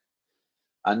SOC,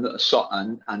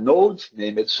 a node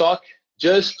named SOC,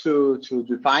 just to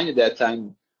define that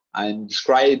I'm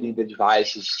describing the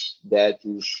devices that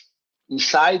is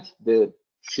inside the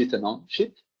system on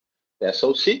chip, the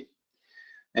SoC.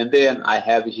 And then I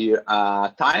have here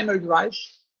a timer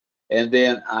device. And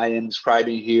then I am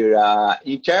describing here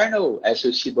internal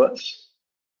SoC bus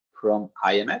from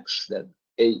IMX, that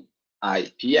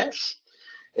AIPS.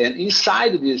 And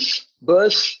inside this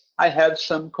bus, I have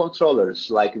some controllers,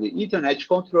 like the Ethernet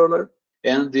controller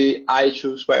and the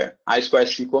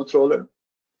I2C controller.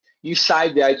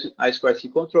 Inside the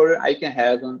I2C controller, I can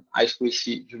have an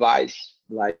I2C device,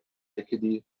 like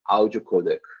the audio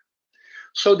codec.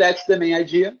 So that's the main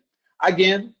idea.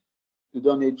 Again, you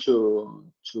don't need to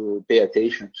pay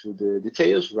attention to the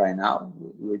details right now.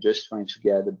 We're just trying to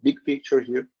get a big picture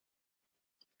here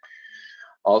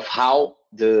of how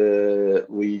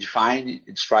we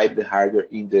describe the hardware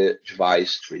in the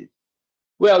device tree.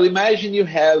 Well, imagine you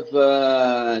have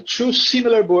two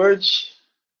similar boards.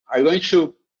 Are you going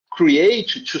to create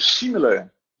two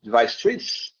similar device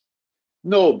trees?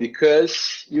 No,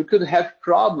 because you could have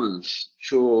problems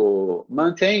to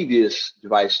maintain these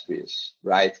device trees,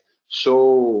 right?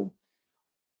 So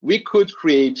we could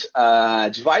create a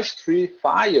device tree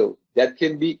file that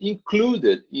can be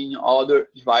included in other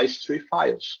device tree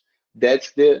files.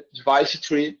 That's the device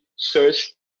tree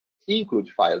source include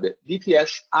file, the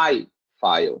DTSI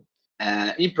file.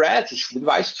 In practice, the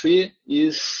device tree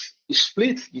is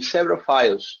split in several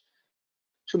files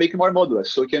to make it more modular,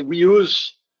 so you can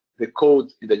reuse the code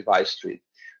in the device tree.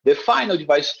 The final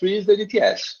device tree is the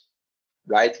DTS,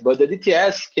 right? But the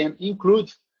DTS can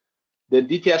include the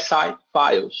DTSI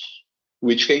files,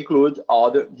 which can include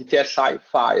other DTSI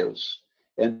files.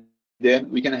 And then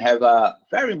we can have a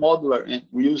very modular and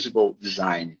reusable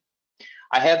design.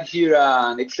 I have here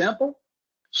an example.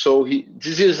 So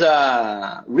this is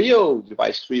a real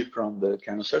device tree from the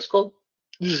kernel source code.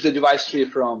 This is the device tree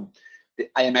from the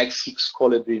IMX6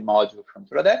 colibri module from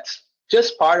Toradex.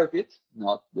 just part of it,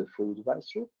 not the full device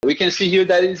tree. We can see here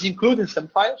that it is including some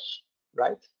files,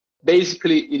 right?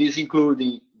 Basically, it is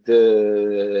including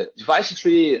the device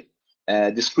tree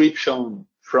description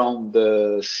from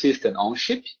the system on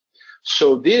chip.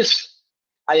 So this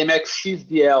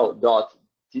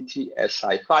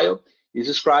imxsysdl.dtsi file is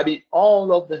describing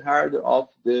all of the hardware of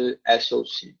the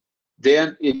SoC.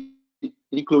 Then it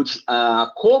includes a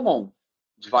common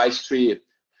device tree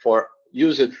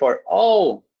used for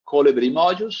all Colibri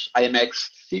modules,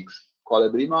 IMX6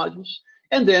 Colibri modules,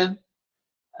 and then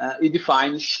it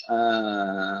defines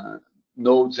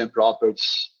nodes and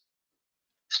properties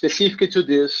specific to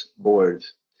this board.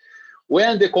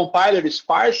 When the compiler is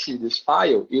parsing this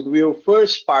file, it will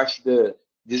first parse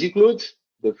this include,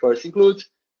 the first include,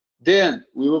 then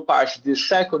we will parse the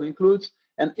second include,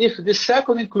 and if the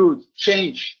second include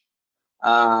change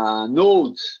a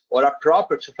node or a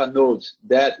property of a node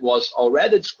that was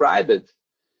already described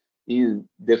in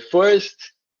the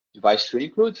first device tree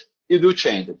include, it will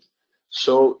change it.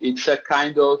 So it's a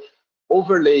kind of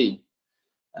overlay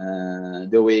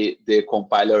the way the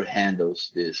compiler handles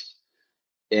this.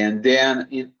 And then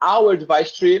in our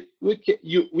device tree,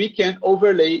 we can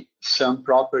overlay some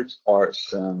properties or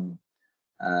some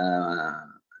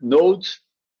nodes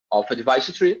of a device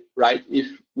tree, right? If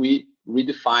we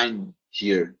redefine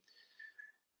here.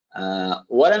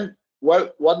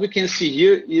 What we can see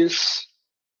here is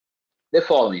the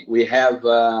following. We have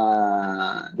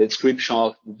the description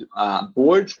of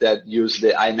boards that use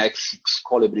the IMX6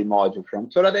 Colibri module from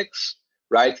Toradex,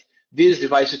 right? This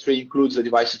device tree includes the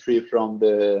device tree from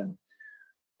the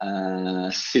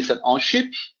system on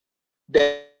chip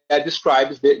that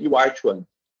describes the UART1.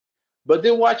 But the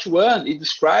UART1 is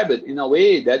described in a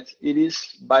way that it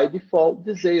is by default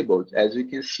disabled, as we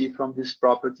can see from this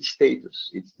property status.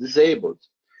 It's disabled.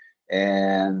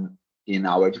 And in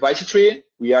our device tree,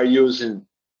 we are using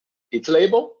its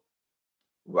label,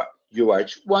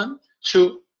 UART1,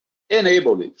 to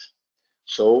enable it.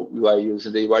 So we are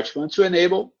using the UART1 to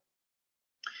enable.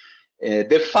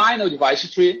 The final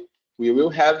device tree, we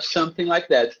will have something like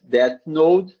that. That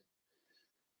node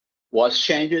was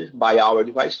changed by our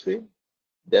device tree.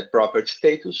 That property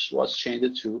status was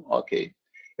changed to OK.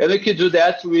 And we can do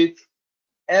that with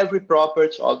every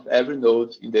property of every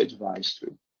node in the device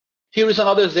tree. Here is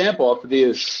another example of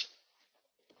this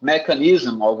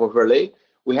mechanism of overlay.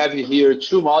 We have here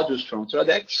two modules from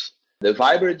Toradex. The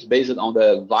Vibrate based on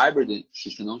the Vibrate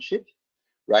system on chip,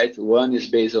 right? One is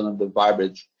based on the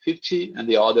Vibrate 50 and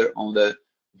the other on the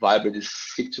Vibrate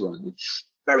 61. It's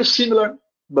very similar,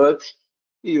 but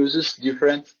it uses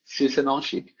different system on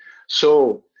chip.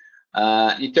 So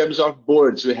in terms of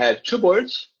boards, we have two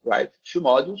boards, right? Two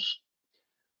modules,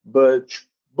 but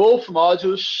both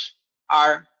modules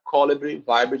are Colibri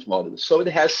Vibrate modules. So it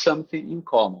has something in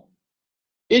common.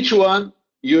 Each one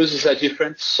uses a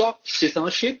different system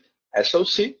on chip,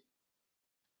 SoC,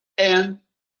 and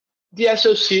the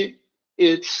SoC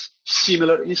is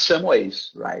similar in some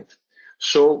ways, right?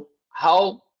 So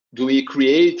how do we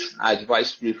create a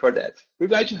device tree for that? We're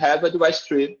going to have a device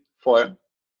tree for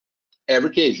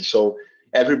every case. So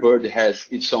every board has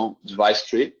its own device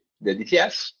tree, the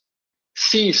DTS.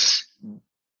 Since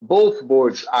both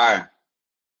boards are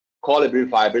Colibri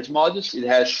Vibrate modules, it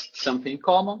has something in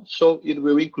common, so it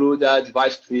will include a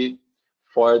device tree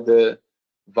for the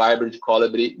Vibrate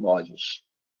Colibri modules.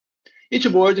 Each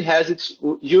board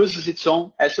uses its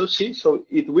own SoC, so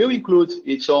it will include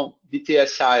its own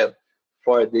DTSI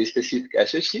for the specific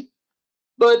SoC,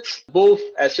 but both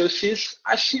SoCs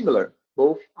are similar.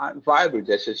 Both are Vibrate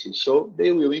SoCs, so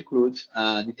they will include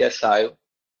DTSI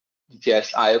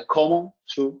common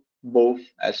to both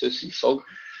SoCs. So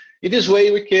in this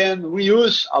way, we can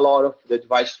reuse a lot of the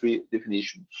device tree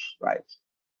definitions, right?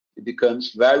 It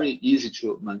becomes very easy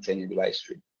to maintain a device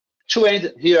tree. To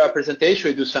end here our presentation,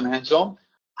 we do some hands-on.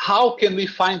 How can we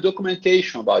find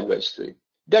documentation about device tree?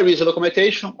 There is a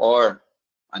documentation or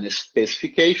a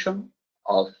specification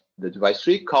of the device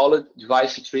tree called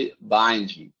device tree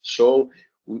binding. So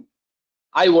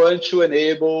I want to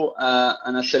enable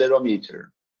an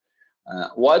accelerometer.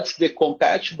 What's the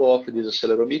compatible of this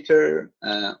accelerometer?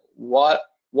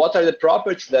 What are the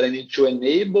properties that I need to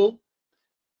enable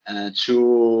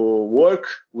to work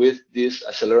with this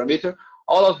accelerometer?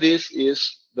 All of this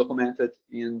is documented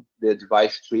in the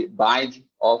device tree binding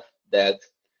of that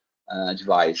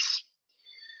device.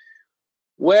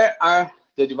 Where are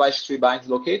the device tree binds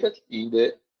located? In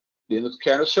the Linux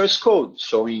kernel source code.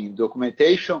 So in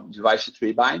documentation, device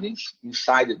tree bindings,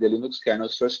 inside the Linux kernel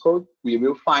source code, we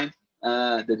will find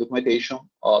the documentation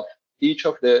of each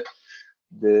of the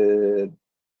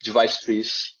device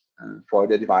trees for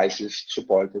the devices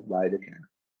supported by the kernel,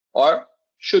 or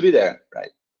should be there,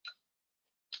 right?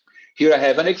 Here I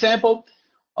have an example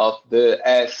of the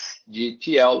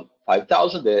SGTL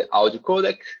 5000, the audio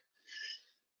codec.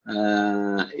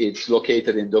 It's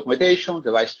located in documentation,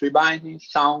 device tree binding,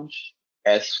 sound,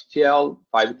 STL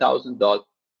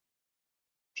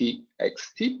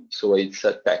 5000.txt, so it's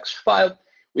a text file.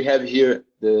 We have here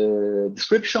the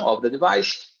description of the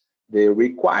device, the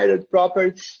required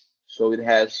properties, so it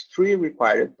has 3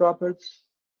 required properties.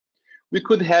 We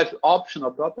could have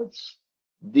optional properties.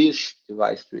 This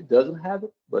device tree doesn't have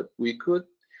it, but we could.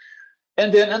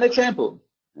 And then an example.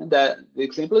 And that the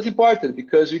example is important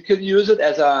because we could use it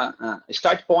as a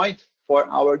start point for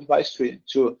our device tree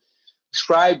to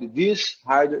describe this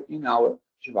hardware in our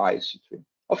device tree.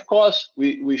 Of course,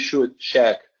 we should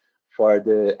check for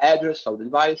the address of the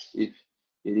device if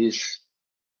it is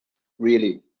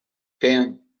really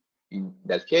 10 in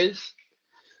that case.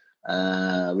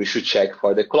 We should check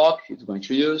for the clock it's going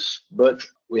to use, but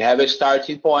we have a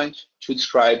starting point to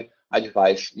describe a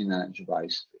device in a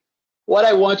device tree. What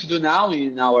I want to do now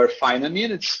in our final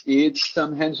minutes is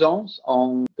some hands-ons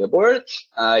on the board.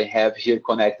 I have here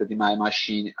connected in my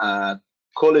machine a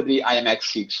Colibri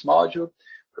IMX6 module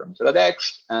from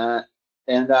Toradex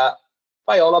and a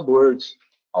Viola board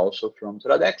also from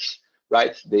Toradex,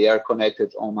 right? They are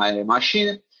connected on my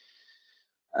machine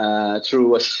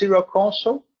through a serial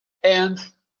console and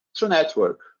through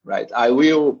network, right? I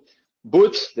will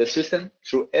boot the system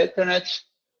through Ethernet.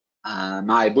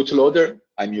 My bootloader,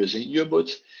 I'm using U-boot.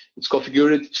 It's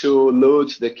configured to load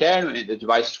the kernel in the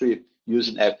device tree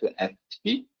using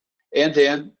FTP, and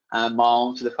then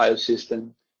mount the file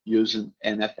system using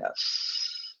NFS.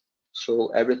 So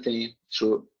everything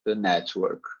through the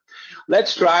network.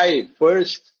 Let's try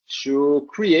first to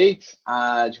create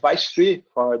a device tree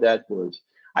for that board.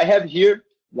 I have here,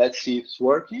 let's see if it's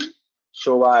working.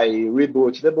 So I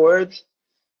reboot the board.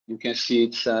 You can see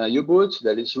it's U-boot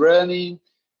that is running.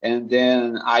 And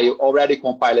then I already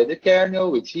compiled the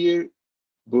kernel. It's here,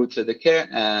 booted the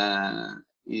kernel,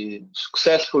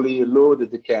 successfully loaded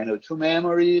the kernel to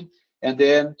memory, and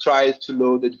then tried to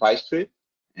load the device tree,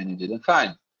 and it didn't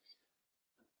find.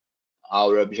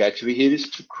 Our objective here is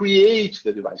to create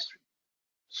the device tree.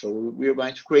 So we're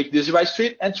going to create this device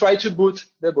tree and try to boot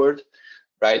the board,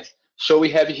 right? So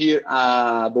we have here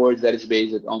a board that is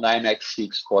based on the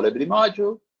IMX6 Colibri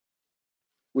module.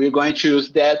 We're going to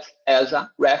use that as a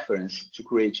reference to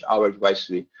create our device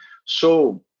tree.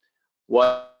 So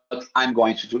what I'm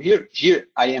going to do here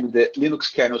I am the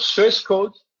Linux kernel source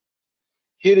code.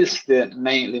 Here is the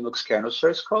main Linux kernel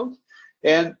source code.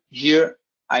 And here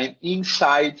I'm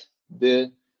inside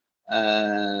the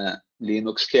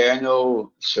Linux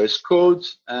kernel source code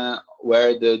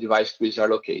where the device trees are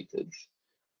located.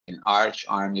 In Arch,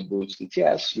 Army, Boot,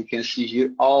 DTS, you can see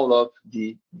here all of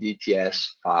the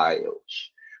DTS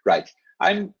files. Right.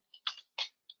 I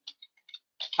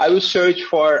will search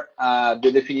for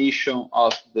the definition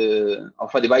of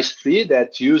a device tree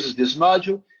that uses this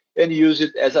module and use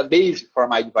it as a base for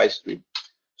my device tree.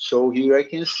 So here I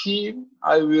can see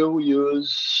I will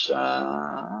use,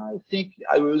 I think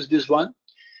I will use this one.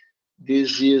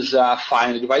 This is a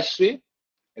final device tree,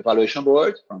 evaluation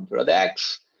board from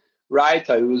Toradex. Right,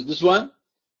 I will use this one.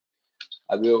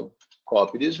 I will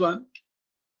copy this one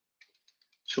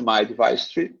to my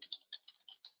device tree.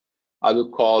 I will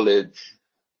call it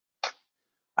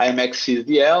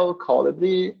IMX6DL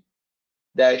Colibri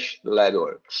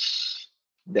 -labworks.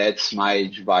 That's my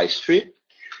device tree.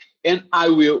 And I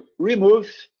will remove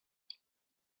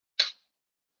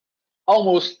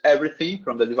almost everything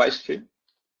from the device tree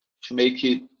to make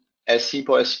it as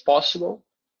simple as possible.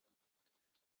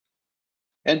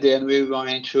 And then we're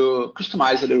going to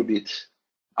customize a little bit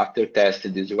after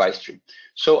testing this device tree.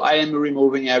 So I am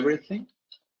removing everything.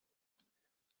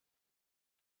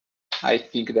 I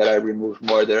think that I removed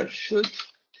more than I should.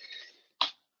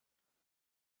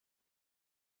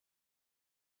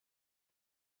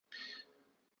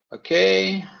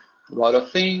 Okay, a lot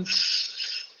of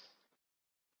things.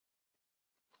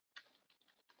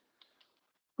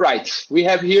 Right, we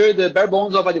have here the bare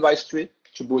bones of a device tree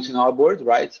to boot in our board,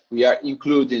 right? We are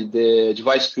including the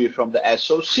device tree from the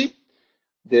SoC,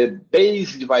 the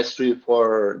base device tree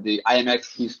for the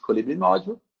IMX6 Colibri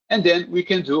module, and then we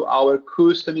can do our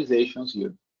customizations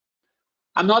here.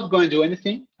 I'm not going to do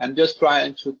anything. I'm just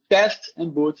trying to test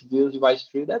and boot this device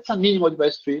tree. That's a minimal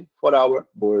device tree for our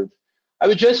board. I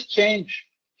will just change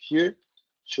here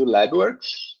to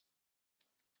LabWorks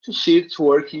to see it's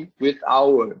working with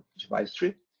our device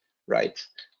tree, right?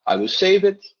 I will save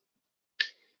it.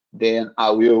 Then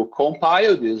I will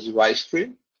compile this device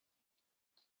tree.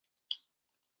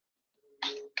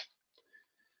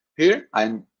 Here,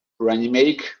 I'm running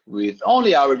make with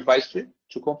only our device tree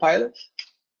to compile it.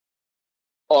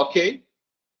 Okay,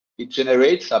 it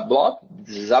generates a blob.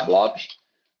 This is a blob,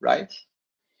 right?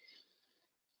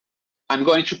 I'm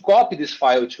going to copy this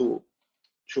file to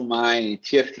my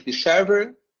TFTP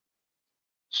server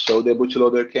so the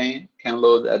bootloader can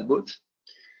load at boot.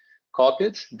 Copy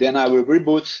it. Then I will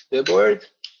reboot the board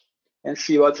and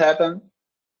see what's happened.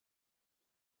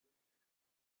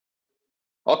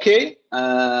 Okay,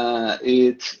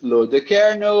 it loads the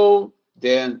kernel,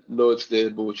 then loads the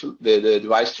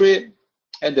device tree,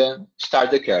 and then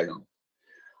start the kernel.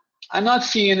 I'm not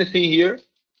seeing anything here.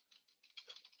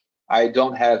 I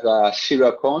don't have a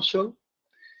serial console.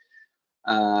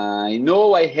 I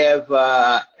know I have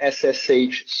a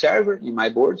SSH server in my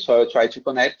board, so I'll try to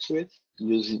connect to it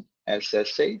using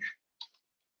SSH.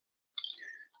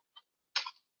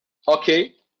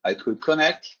 Okay, I could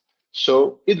connect.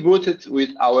 So it booted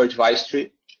with our device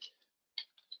tree.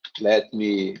 Let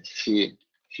me see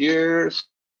here,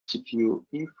 CPU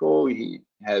info. We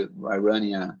are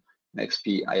running an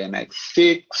NXP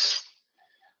IMX6.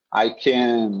 I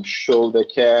can show the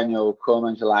kernel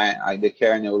command line, the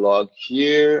kernel log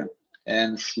here,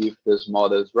 and see if this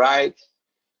model is right.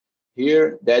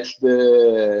 Here, that's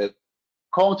the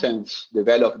contents, the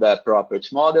value of the property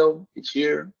model. It's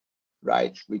here,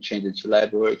 right? We changed it to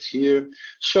LabWorks here.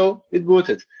 So it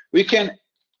booted. We can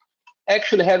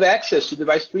actually have access to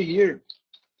device tree here.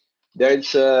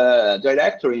 There's a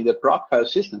directory in the proc file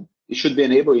system. It should be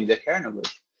enabled in the kernel, but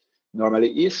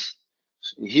normally is.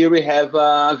 Here we have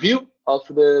a view of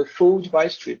the full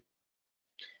device tree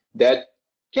that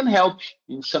can help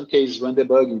in some cases when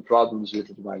debugging problems with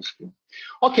the device tree.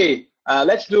 Okay,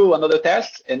 let's do another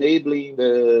test enabling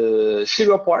the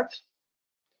serial port.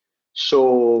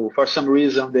 So for some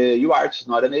reason the UART is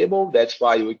not enabled. That's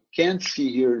why we can't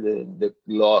see here the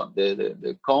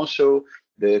console,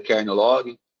 the kernel log,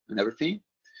 and everything.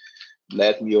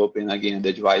 Let me open again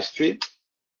the device tree.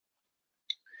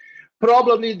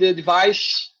 Probably the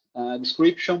device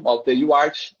description of the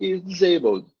UART is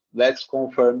disabled. Let's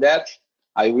confirm that.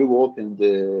 I will open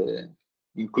the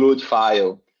include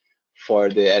file for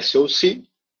the SOC.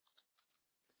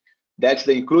 That's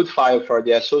the include file for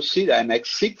the SOC, the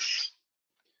IMX6.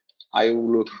 I will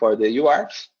look for the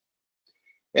UART.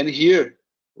 And here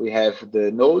we have the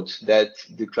node that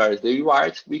declares the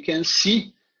UART. We can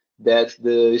see that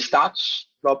the status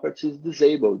property is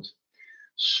disabled.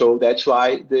 So that's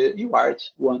why the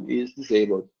UART one is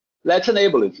disabled. Let's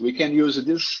enable it. We can use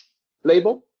this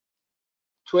label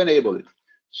to enable it.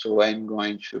 So I'm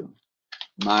going to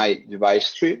my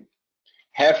device tree,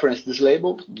 reference this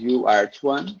label,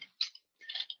 UART1,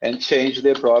 and change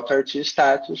the property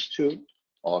status to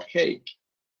OK.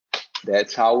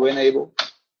 That's how we enable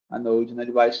a node in a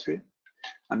device tree.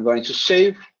 I'm going to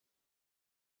save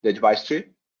the device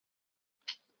tree.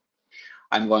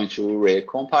 I'm going to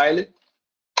recompile it.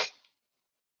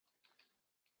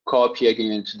 Copy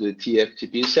again to the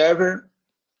TFTP server,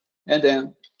 and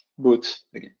then boot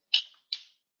again.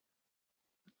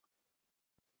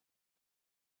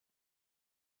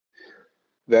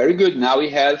 Very good. Now we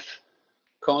have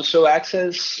console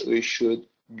access. We should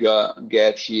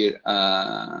get here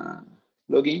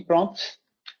login prompt.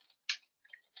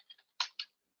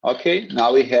 Okay,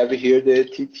 now we have here the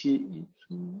TT,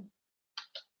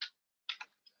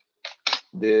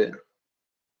 the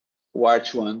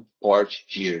UART1 port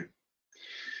here.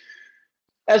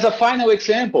 As a final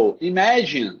example,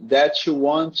 imagine that you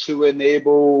want to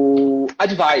enable a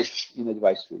device in a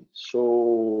device tree.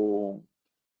 So,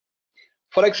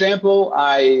 for example,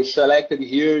 I selected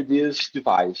here this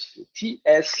device,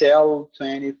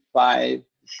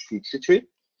 TSL2563.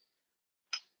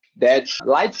 That's a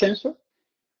light sensor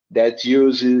that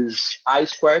uses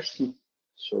I2C.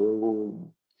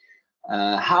 So,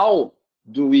 how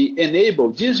do we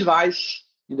enable this device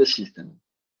in the system?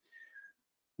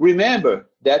 Remember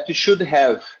that we should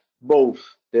have both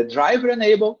the driver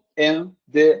enabled and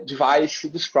the device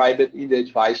described in the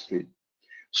device tree.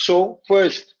 So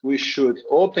first, we should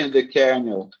open the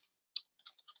kernel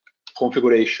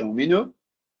configuration menu.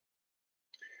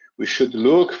 We should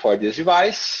look for this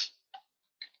device.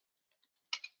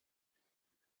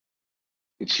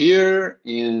 It's here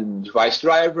in device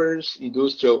drivers,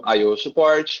 industrial I/O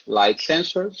support, light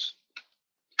sensors.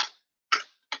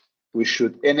 We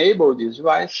should enable this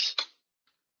device.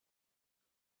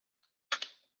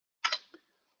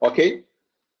 Okay,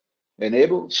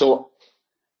 enable. So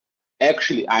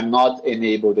actually, I'm not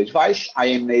enable the device. I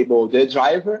enable the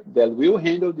driver that will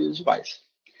handle this device.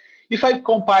 If I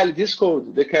compile this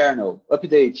code, the kernel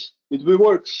updates, it will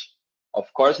work.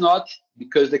 Of course not,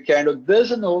 because the kernel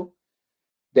doesn't know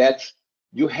that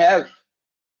you have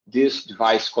this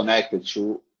device connected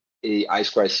to a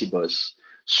I2C bus.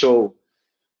 So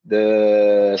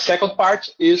the second part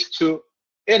is to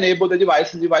enable the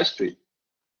device in device tree.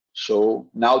 So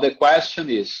now the question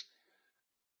is,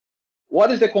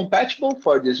 what is the compatible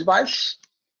for this device?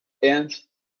 And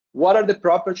what are the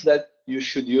properties that you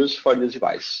should use for this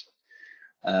device?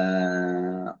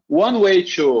 One way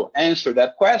to answer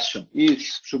that question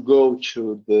is to go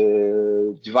to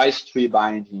the device tree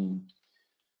binding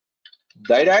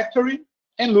directory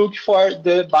and look for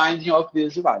the binding of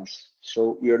this device.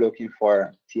 So we are looking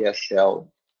for TSL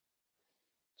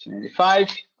 295.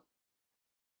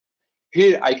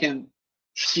 Here I can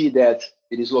see that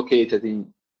it is located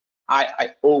in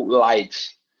IIO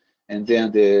lights, and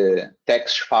then the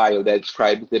text file that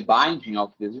describes the binding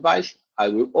of this device. I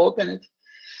will open it.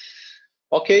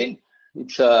 Okay,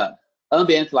 it's an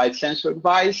ambient light sensor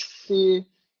device.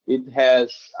 It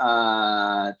has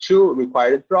two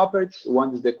required properties.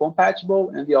 One is the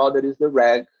compatible, and the other is the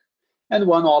reg, and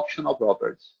one optional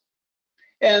property.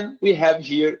 And we have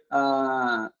here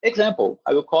example.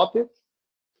 I will copy it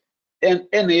and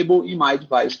enable in my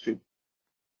device tree.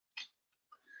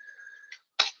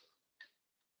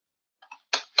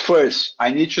 First,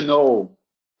 I need to know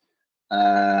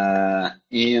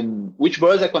in which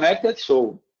bus I connected.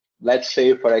 So let's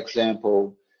say, for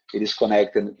example, it is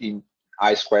connected in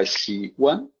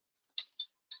I2C1.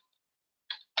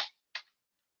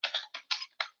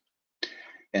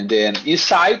 And then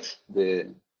inside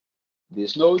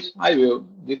this node, I will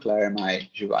declare my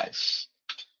device.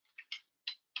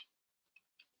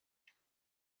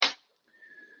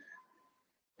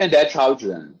 And that's how it's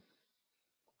done.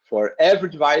 For every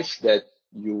device that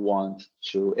you want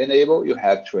to enable, you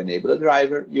have to enable the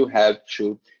driver. You have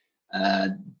to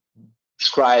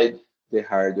describe the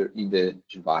hardware in the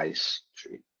device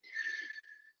tree.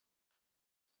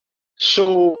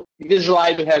 So in this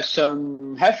slide, we have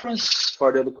some reference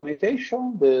for the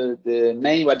documentation. The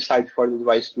main website for the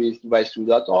device tree is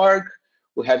devicetree.org.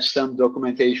 We have some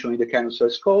documentation in the kernel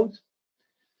source code,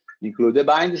 include the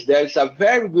bindings. There's a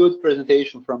very good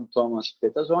presentation from Thomas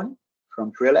Petazzoni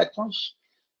from 3 Electrons.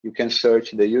 You can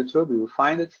search in the YouTube, you will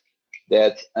find it,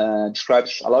 that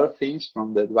describes a lot of things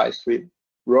from the device tree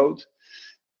road.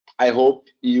 I hope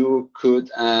you could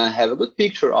have a good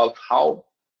picture of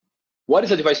what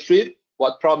is a device tree,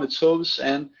 what problem it solves,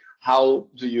 and how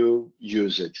do you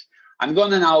use it. I'm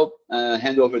going to now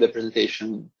hand over the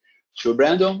presentation to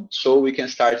Brandon so we can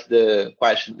start the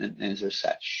question and answer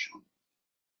session.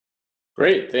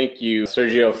 Great, thank you,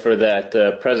 Sergio, for that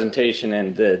presentation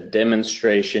and the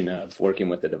demonstration of working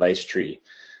with the device tree.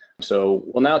 So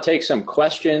we'll now take some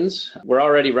questions. We're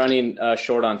already running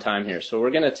short on time here, so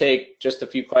we're going to take just a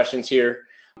few questions here.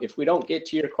 If we don't get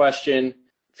to your question,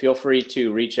 feel free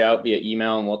to reach out via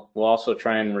email, and we'll also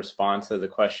try and respond to the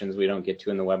questions we don't get to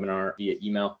in the webinar via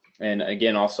email. And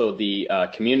again, also the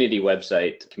community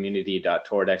website,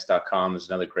 community.toradex.com, is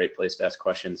another great place to ask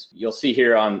questions. You'll see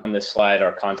here on this slide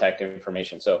our contact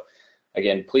information. So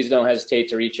again, please don't hesitate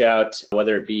to reach out,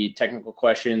 whether it be technical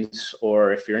questions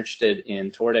or if you're interested in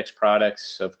Toradex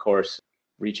products. Of course,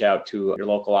 reach out to your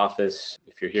local office.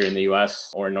 If you're here in the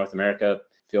US or in North America,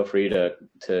 feel free to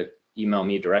email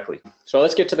me directly. So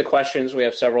let's get to the questions. We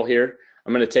have several here.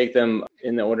 I'm going to take them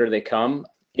in the order they come.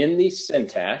 In the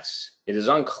syntax, it is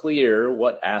unclear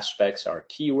what aspects are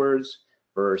keywords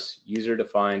versus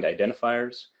user-defined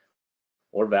identifiers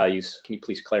or values. Can you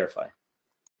please clarify?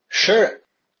 Sure.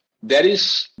 That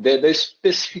is the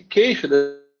specification,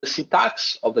 the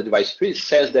syntax of the device tree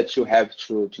says that you have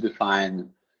to define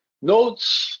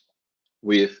nodes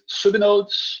with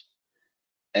subnodes,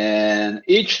 and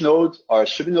each node or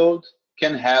subnode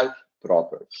can have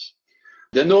properties.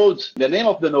 The name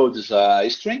of the node is a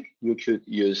string. You could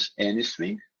use any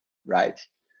string, right?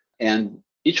 And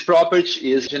each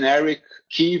property is generic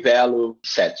key value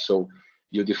set. So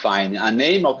you define a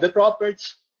name of the property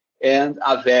and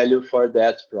a value for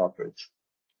that property,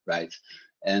 right?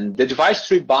 And the device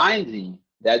tree binding,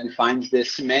 that defines the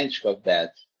semantic of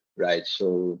that, right?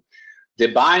 So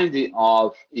the binding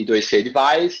of I2C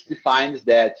device defines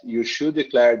that you should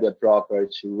declare the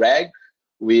property reg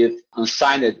with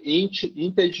unsigned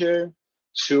integer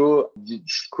to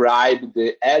describe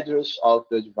the address of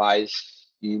the device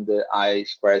in the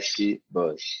I2C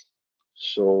bus.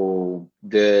 So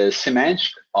the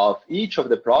semantic of each of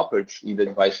the properties in the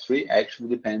device tree actually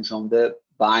depends on the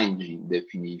binding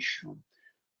definition.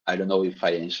 I don't know if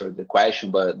I answered the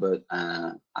question, but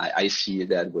I see it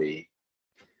that way.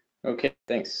 Okay,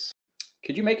 thanks.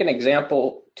 Could you make an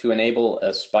example to enable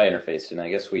a SPI interface? And I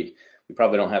guess we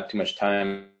probably don't have too much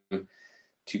time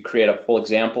to create a full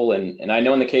example. And I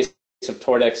know in the case of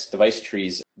Toradex device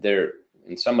trees,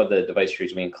 in some of the device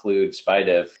trees we include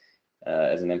SpyDev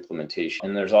as an implementation.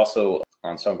 And there's also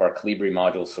on some of our Calibri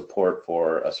modules support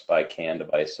for a SpyCAN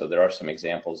device. So there are some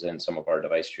examples in some of our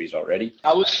device trees already.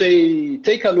 I would say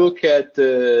take a look at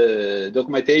the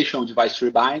documentation of device tree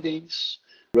bindings,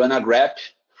 run a grep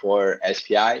for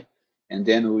SPI, and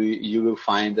then you will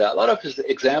find a lot of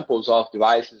examples of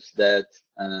devices that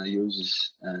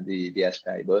uses the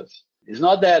SPI bus. It's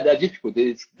not that difficult.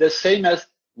 It's the same as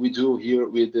we do here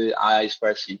with the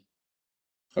I2C.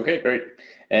 Okay, great.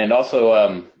 And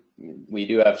also, we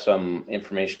do have some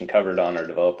information covered on our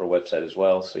developer website as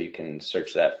well, so you can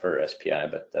search that for SPI.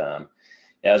 But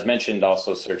yeah, as mentioned,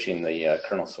 also searching the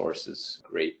kernel source is a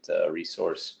great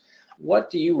resource.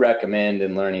 What do you recommend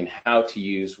in learning how to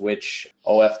use which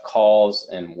OF calls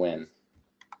and when?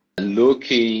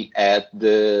 Looking at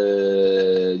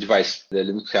the device, the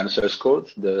Linux kernel source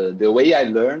code, the way I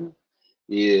learn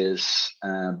is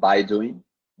by doing.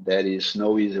 There is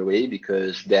no easy way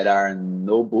because there are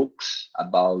no books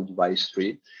about device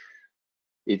tree.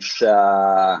 It's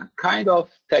a kind of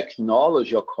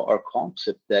technology or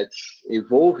concept that's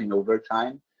evolving over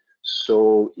time.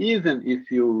 So even if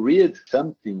you read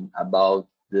something about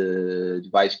the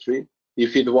device tree,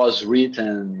 if it was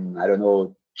written, I don't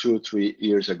know, 2 or 3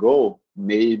 years ago,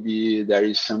 maybe there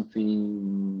is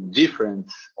something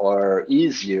different or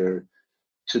easier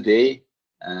today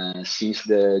since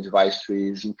the device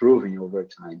tree is improving over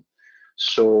time.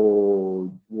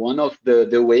 So one of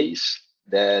the ways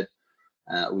that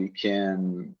we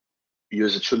can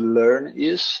use it to learn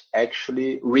is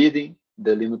actually reading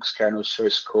the Linux kernel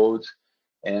source code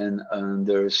and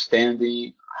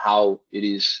understanding how it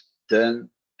is done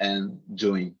and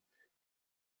doing.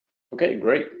 Okay,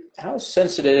 great. How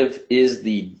sensitive is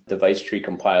the device tree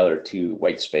compiler to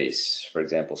white space, for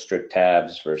example, strict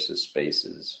tabs versus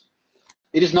spaces?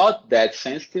 It is not that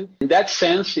sensitive. In that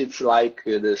sense, it's like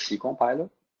the C compiler,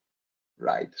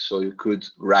 right? So you could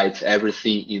write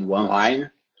everything in one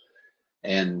line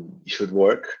and it should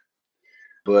work.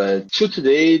 But to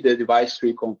today, the device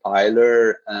tree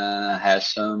compiler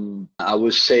has some, I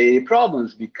would say,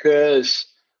 problems because,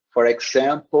 for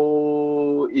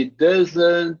example, it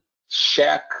doesn't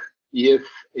check if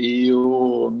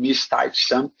you mistype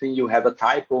something, you have a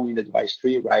typo in the device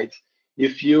tree, right?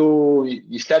 If you,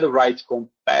 instead of write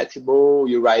compatible,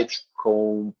 you write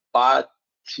compatible,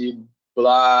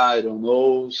 I don't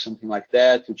know, something like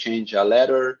that, to change a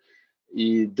letter,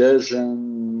 it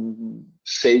doesn't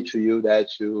say to you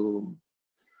that you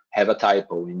have a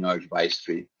typo in your device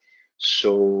tree.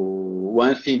 So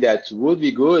one thing that would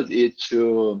be good is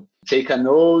to take a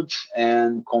node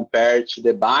and compare to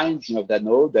the binding of that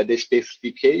node, the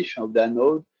specification of that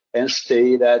node, and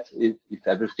say that if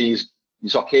everything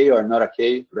is okay or not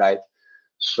okay, right?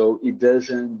 So it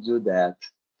doesn't do that.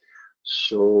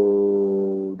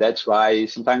 So that's why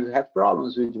sometimes we have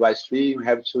problems with device tree. We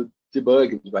have to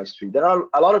debug device tree. There are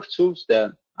a lot of tools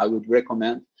that I would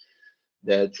recommend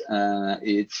that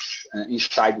it's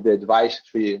inside the device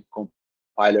tree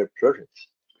compiler project.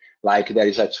 Like there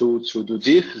is a tool to do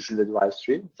diffs in the device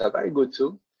tree. It's a very good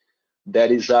tool.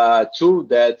 There is a tool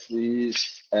that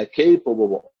is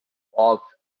capable of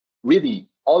reading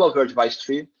all of your device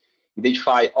tree,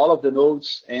 identify all of the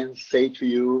nodes, and say to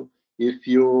you if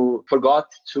you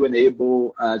forgot to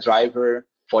enable a driver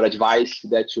for a device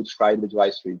that should describe the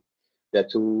device tree. That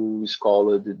tool is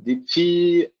called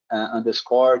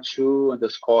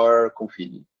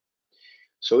dt_2_config.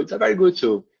 So it's a very good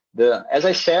tool. As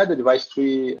I said, the device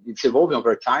tree, it's evolving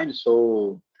over time,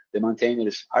 so the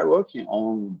maintainers are working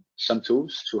on some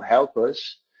tools to help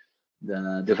us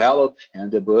develop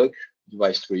and debug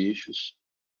device tree issues.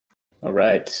 All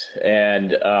right.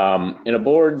 And in a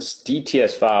board's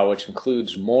DTS file, which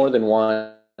includes more than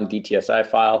one DTSI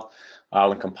file,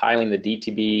 when compiling the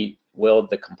DTB, will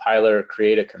the compiler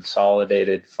create a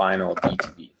consolidated final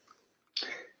DTB?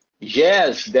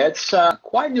 Yes, that's a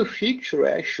quite new feature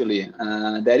actually.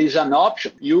 There is an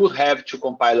option. You have to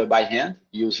compile by hand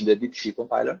using the DTC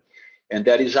compiler, and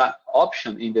there is an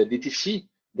option in the DTC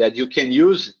that you can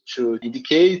use to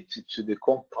indicate to the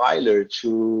compiler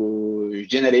to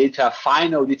generate a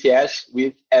final DTS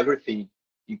with everything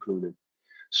included.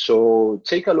 So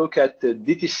take a look at the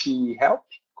DTC help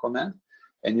command,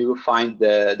 and you will find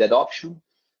that option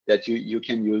that you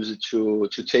can use to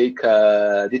take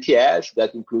a DTS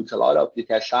that includes a lot of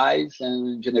DTSIs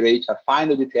and generate a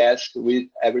final DTS with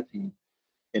everything.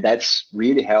 And that's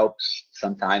really helps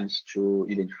sometimes to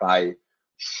identify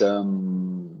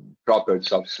some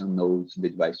properties of some nodes in the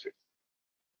device tree.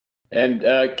 And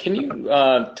can you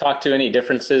talk to any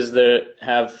differences that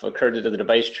have occurred to the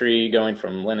device tree going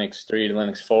from Linux 3 to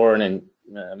Linux 4, and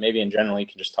then maybe in general you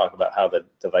can just talk about how the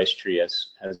device tree has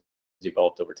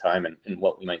evolved over time and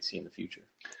what we might see in the future?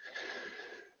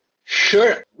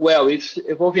 Sure. Well, it's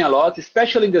evolving a lot,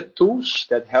 especially in the tools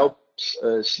that helps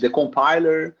us, the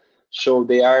compiler. So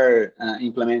they are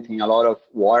implementing a lot of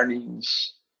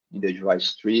warnings in the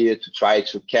device tree to try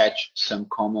to catch some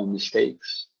common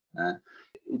mistakes.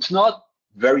 It's not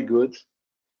very good,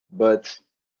 but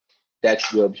that's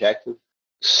the objective.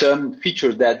 Some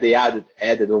features that they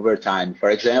added over time.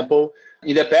 For example,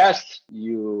 in the past,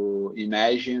 you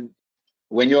imagine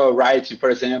when you're writing, for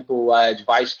example, a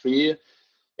device tree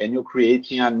and you're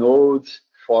creating a node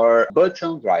for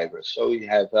button drivers. So you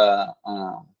have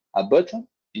a button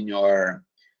in your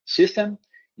system.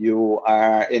 You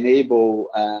are enable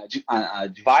a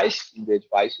device in the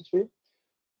device tree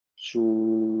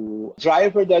to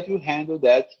driver that will handle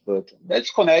that button.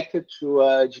 That's connected to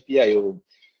a GPIO.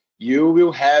 You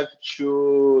will have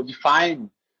to define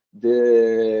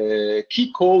the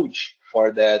key code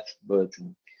for that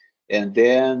button. And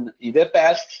then in the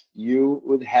past, you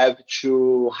would have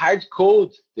to hard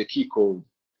code the key code.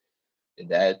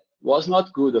 That was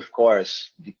not good, of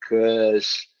course,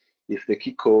 because if the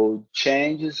key code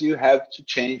changes, you have to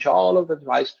change all of the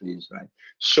device trees, right?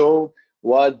 So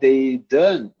what they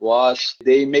done was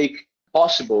they make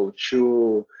possible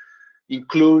to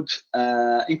include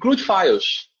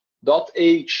files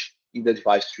 .h in the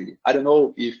device tree. I don't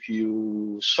know if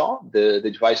you saw the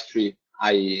device tree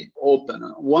I opened.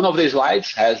 One of the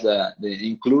slides has the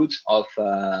include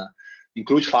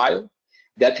file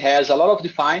that has a lot of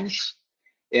defines.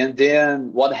 And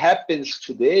then what happens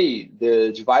today,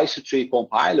 the device tree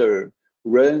compiler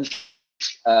runs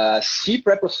a C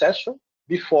preprocessor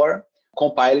before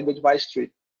compiling the device tree.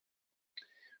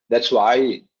 That's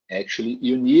why actually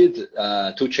you need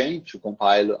to change to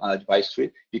compile a device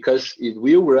tree, because it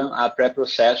will run a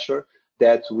preprocessor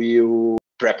that will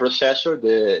preprocessor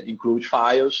the include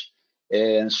files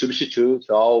and substitute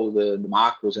all the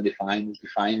macros and define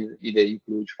in the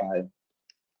include file.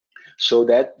 So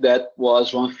that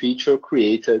was one feature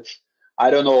created, I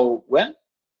don't know when,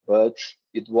 but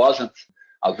it wasn't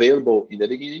available in the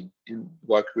beginning and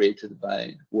were created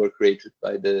by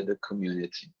the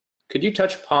community. Could you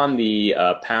touch upon the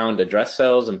pound address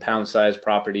cells and pound size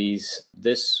properties?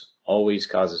 This always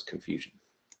causes confusion.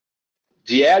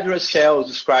 The address cell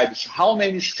describes how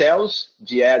many cells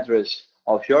the address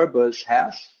of your bus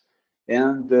has,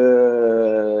 and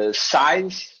the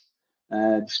size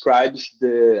describes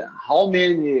how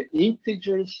many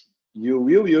integers you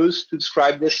will use to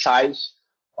describe the size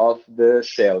of the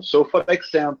cell. So for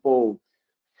example,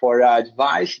 for a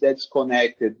device that's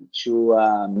connected to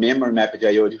a memory mapped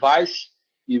I/O device,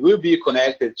 it will be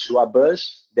connected to a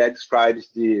bus that describes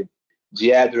the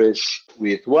address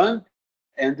with 1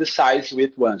 and the size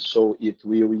with 1. So it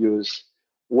will use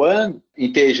one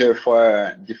integer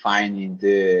for defining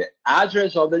the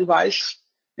address of the device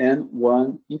and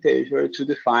one integer to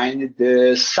define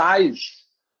the size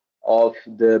of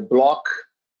the block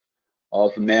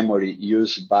of memory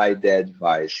used by that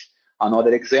device.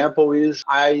 Another example is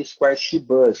I2C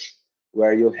bus,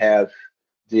 where you have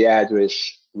the address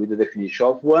with the definition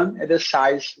of 1 and the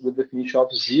size with the definition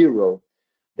of 0.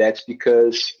 That's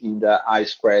because in the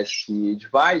I2C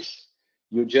device,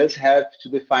 you just have to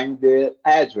define the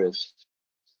address.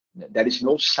 There is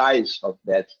no size of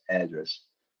that address.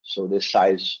 So the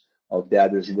size of the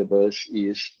address in the bus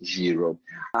is 0.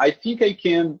 I think I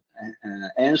can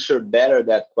answer better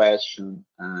that question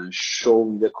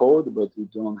showing the code, but we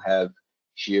don't have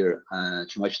here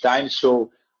too much time.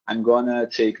 So I'm gonna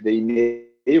take the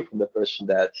email from the person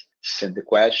that sent the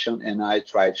question, and I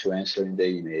try to answer in the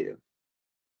email.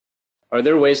 Are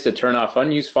there ways to turn off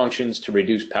unused functions to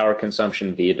reduce power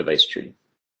consumption via device tree?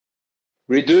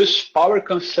 Reduce power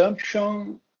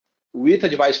consumption with a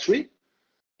device tree?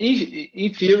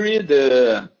 In theory,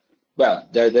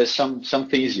 there's some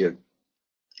things here.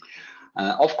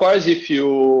 Of course, if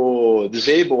you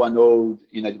disable a node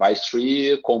in a device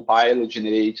tree, compile,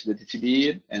 generate the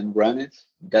DTB, and run it,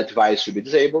 that device will be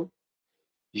disabled.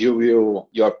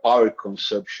 Your power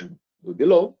consumption will be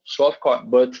low. So of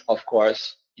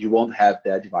course, you won't have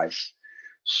that device.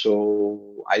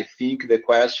 So I think the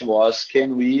question was,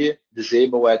 can we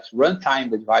disable at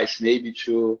runtime the device maybe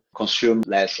to consume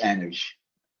less energy?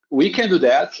 We can do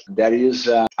that. There is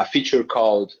a feature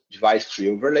called device tree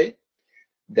overlay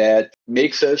that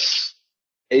makes us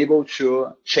able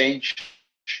to change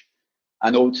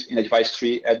a node in a device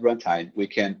tree at runtime. We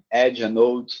can add a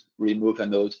node, remove a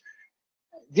node.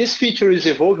 This feature is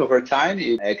evolved over time.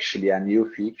 It's actually a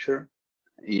new feature.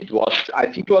 It was,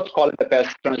 I think, what called in the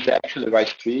past transaction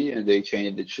device tree, and they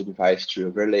changed it to device tree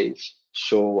overlays.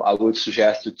 So I would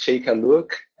suggest to take a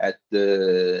look at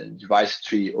the device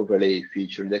tree overlay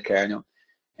feature in the kernel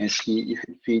and see if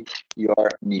it fits your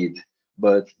need.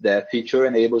 But that feature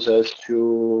enables us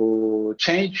to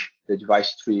change the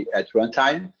device tree at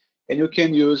runtime, and you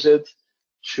can use it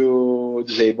to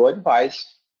disable a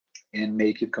device and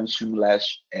make it consume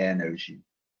less energy.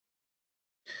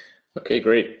 Okay,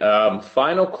 great.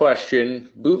 Final question.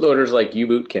 Bootloaders like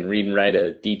U-boot can read and write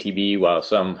a DTB, while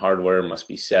some hardware must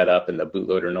be set up in the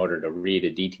bootloader in order to read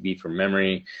a DTB from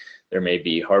memory. There may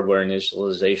be hardware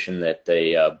initialization that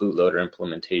the bootloader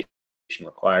implementation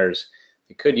requires.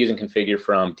 It could use and configure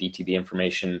from DTB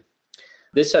information.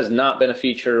 This has not been a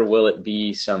feature. Will it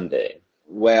be someday?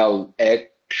 Well,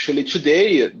 actually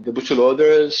today, the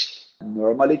bootloaders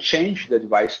normally change the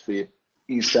device tree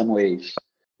in some ways.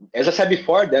 As I said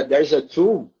before, that there's a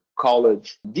tool called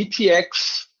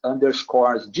DTX_diff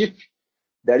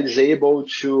that is able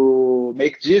to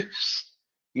make diffs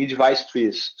in device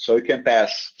trees. So you can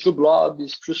pass through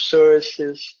blobs, through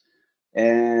sources,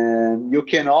 and you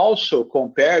can also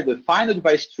compare the final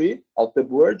device tree of the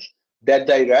board, that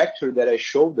directory that I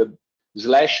showed, the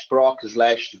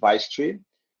 /proc/device tree.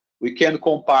 We can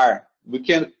compare, we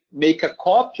can make a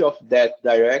copy of that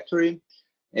directory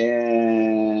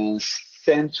and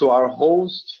send to our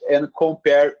host and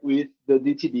compare with the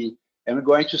DTB. And we're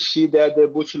going to see that the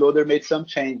bootloader made some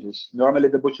changes. Normally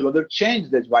the bootloader changed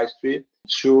the device tree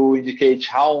to indicate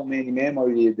how many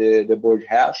memory the board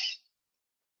has,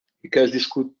 because this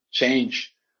could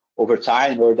change over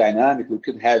time or dynamically. We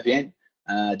could have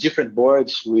different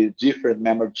boards with different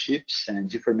memory chips and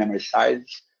different memory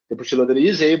sizes. The bootloader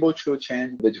is able to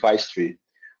change the device tree.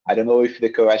 I don't know if the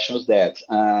question was that.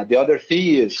 The other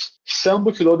thing is, some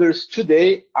bootloaders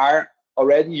today are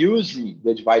already using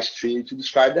the device tree to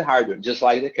describe the hardware, just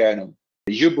like the kernel.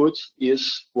 The U-boot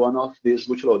is one of these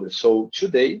bootloaders. So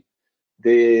today,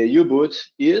 the U-boot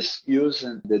is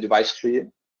using the device tree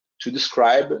to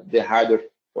describe the hardware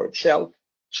for itself,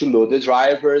 to load the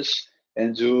drivers,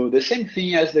 and do the same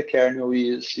thing as the kernel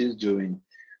is doing.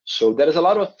 So there is a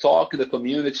lot of talk in the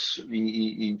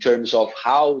community in terms of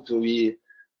how do we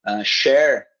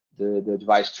share the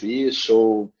device tree.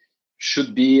 So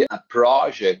should be a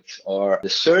project, or the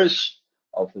source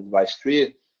of the device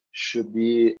tree should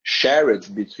be shared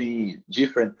between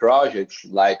different projects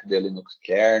like the Linux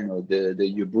kernel, the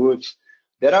U-boot.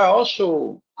 There are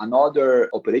also another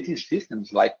operating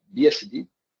systems like BSD.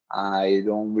 I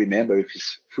don't remember if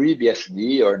it's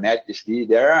FreeBSD or NetBSD.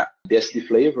 There are BSD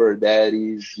flavor that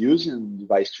is using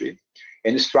device tree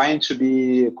and is trying to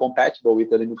be compatible with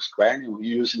the Linux kernel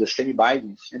using the same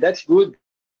bindings. And that's good,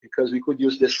 because we could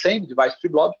use the same device tree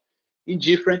blob in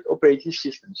different operating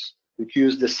systems. We could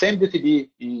use the same DTB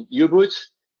in U-boot,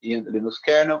 in Linux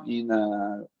kernel, in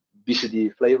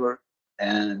BSD flavor,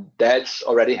 and that's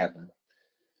already happened.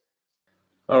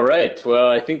 All right. Well,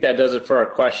 I think that does it for our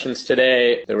questions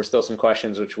today. There were still some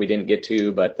questions which we didn't get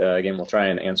to, but again, we'll try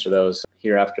and answer those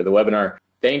here after the webinar.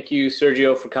 Thank you,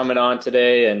 Sergio, for coming on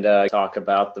today and talk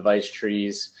about device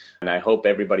trees. And I hope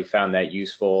everybody found that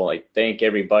useful. I thank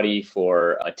everybody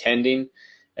for attending,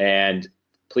 and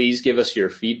please give us your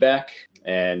feedback,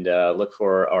 and look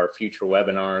for our future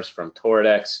webinars from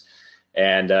Toradex.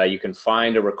 And you can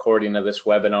find a recording of this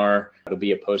webinar. It'll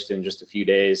be posted in just a few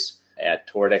days at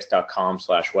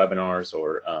toradex.com/webinars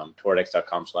or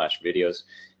toradex.com/videos,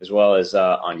 as well as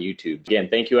on YouTube. Again,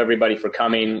 thank you everybody for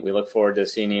coming. We look forward to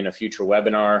seeing you in a future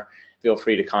webinar. Feel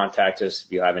free to contact us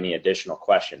if you have any additional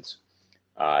questions.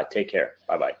 Take care.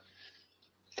 Bye-bye.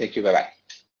 Thank you. Bye-bye.